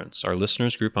Conference, our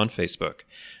listeners group on Facebook.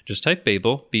 Just type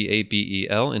Babel,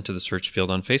 Babel, into the search field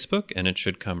on Facebook, and it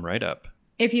should come right up.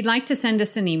 If you'd like to send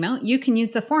us an email, you can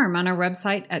use the form on our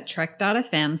website at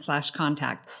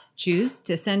trek.fm/contact. Choose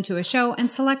to send to a show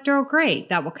and select Earl Grey.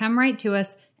 That will come right to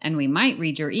us, and we might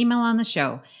read your email on the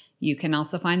show. You can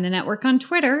also find the network on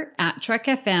Twitter at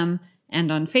TrekFM and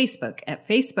on Facebook at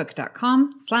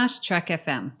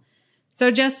facebook.com/TrekFM. So,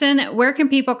 Justin, where can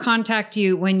people contact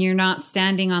you when you're not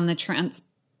standing on the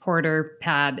transporter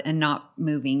pad and not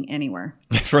moving anywhere?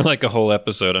 For like a whole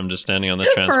episode, I'm just standing on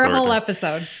the transporter. For a whole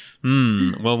episode.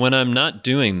 Well, when I'm not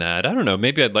doing that, I don't know.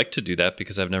 Maybe I'd like to do that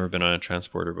because I've never been on a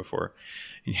transporter before.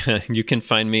 Yeah, you can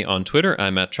find me on Twitter.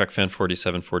 I'm at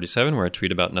TrekFan4747, where I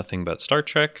tweet about nothing but Star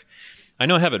Trek. I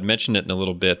know I haven't mentioned it in a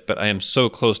little bit, but I am so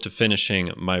close to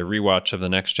finishing my rewatch of The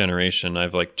Next Generation. I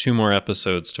have like 2 more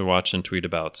episodes to watch and tweet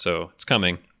about, so it's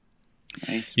coming.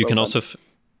 Nice. You can also...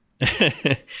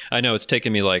 I know it's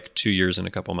taken me like 2 years and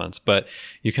a couple months, but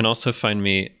you can also find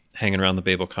me hanging around the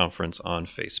Babel Conference on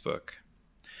Facebook.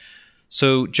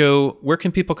 So, Joe, where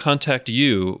can people contact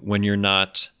you when you're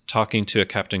not talking to a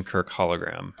Captain Kirk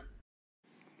hologram?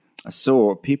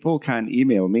 So, people can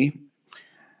email me,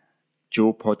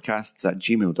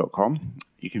 joepodcasts@gmail.com.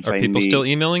 You can find me... Are people still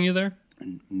emailing you there?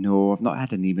 No, I've not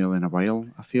had an email in a while.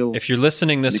 I feel... If you're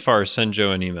listening this far, send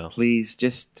Joe an email. Please,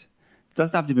 just... It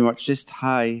doesn't have to be much, just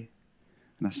hi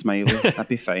and a smiley. That'd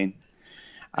be fine.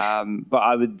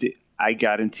 But I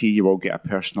guarantee you will get a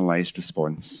personalised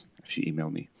response if you email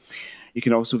me. You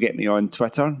can also get me on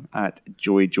Twitter at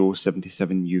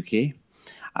JoeyJoe77UK.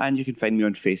 And you can find me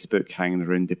on Facebook hanging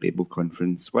around the Babel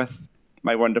Conference with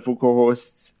my wonderful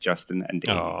co-hosts, Justin and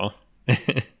Amy. Aww.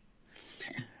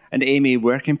 And Amy,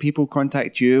 where can people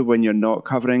contact you when you're not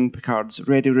covering Picard's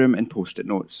Ready Room and Post-it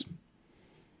notes?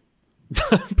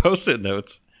 Post-it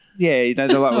notes? Yeah, you know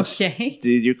the little... Okay. Do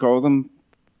you call them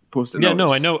Post-it notes?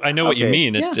 No, I know what you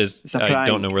mean. Yeah. It's a prank. I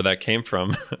don't know where that came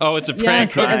from. Oh, it's a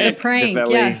prank. Yes, it was a prank, the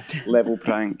yes. level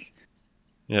prank.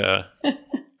 Yeah.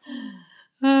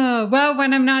 Oh, well,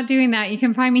 when I'm not doing that, you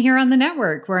can find me here on the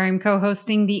network where I'm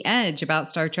co-hosting The Edge about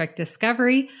Star Trek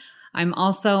Discovery. I'm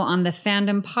also on the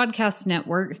Fandom Podcast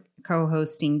Network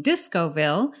co-hosting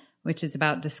Discoville, which is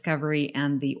about Discovery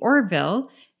and the Orville.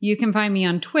 You can find me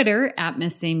on Twitter at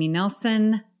Miss Amy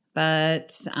Nelson,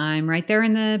 but I'm right there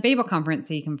in the Babel Conference,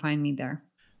 so you can find me there.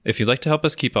 If you'd like to help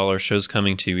us keep all our shows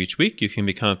coming to you each week, you can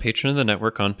become a patron of the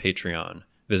network on Patreon.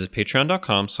 Visit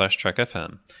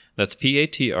patreon.com/TrekFM. That's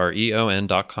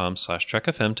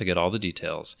patreon.com/TrekFM to get all the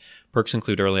details. Perks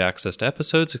include early access to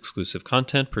episodes, exclusive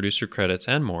content, producer credits,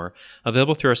 and more,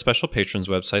 available through our special patrons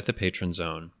website, the Patron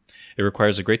Zone. It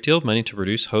requires a great deal of money to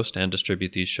produce, host, and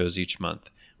distribute these shows each month.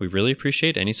 We really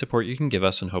appreciate any support you can give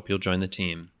us and hope you'll join the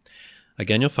team.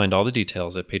 Again, you'll find all the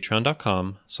details at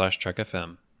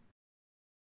patreon.com/TrekFM.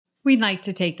 We'd like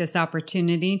to take this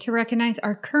opportunity to recognize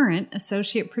our current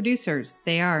associate producers.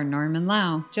 They are Norman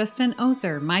Lau, Justin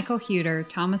Ozer, Michael Huter,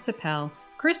 Thomas Appel,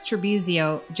 Chris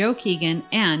Trabuzio, Joe Keegan,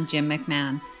 and Jim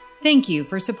McMahon. Thank you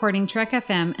for supporting Trek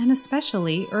FM and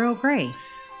especially Earl Grey.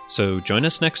 So join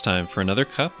us next time for another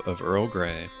cup of Earl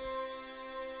Grey.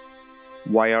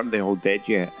 Why aren't they all dead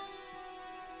yet?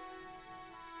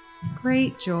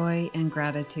 Great joy and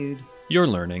gratitude. You're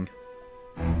learning.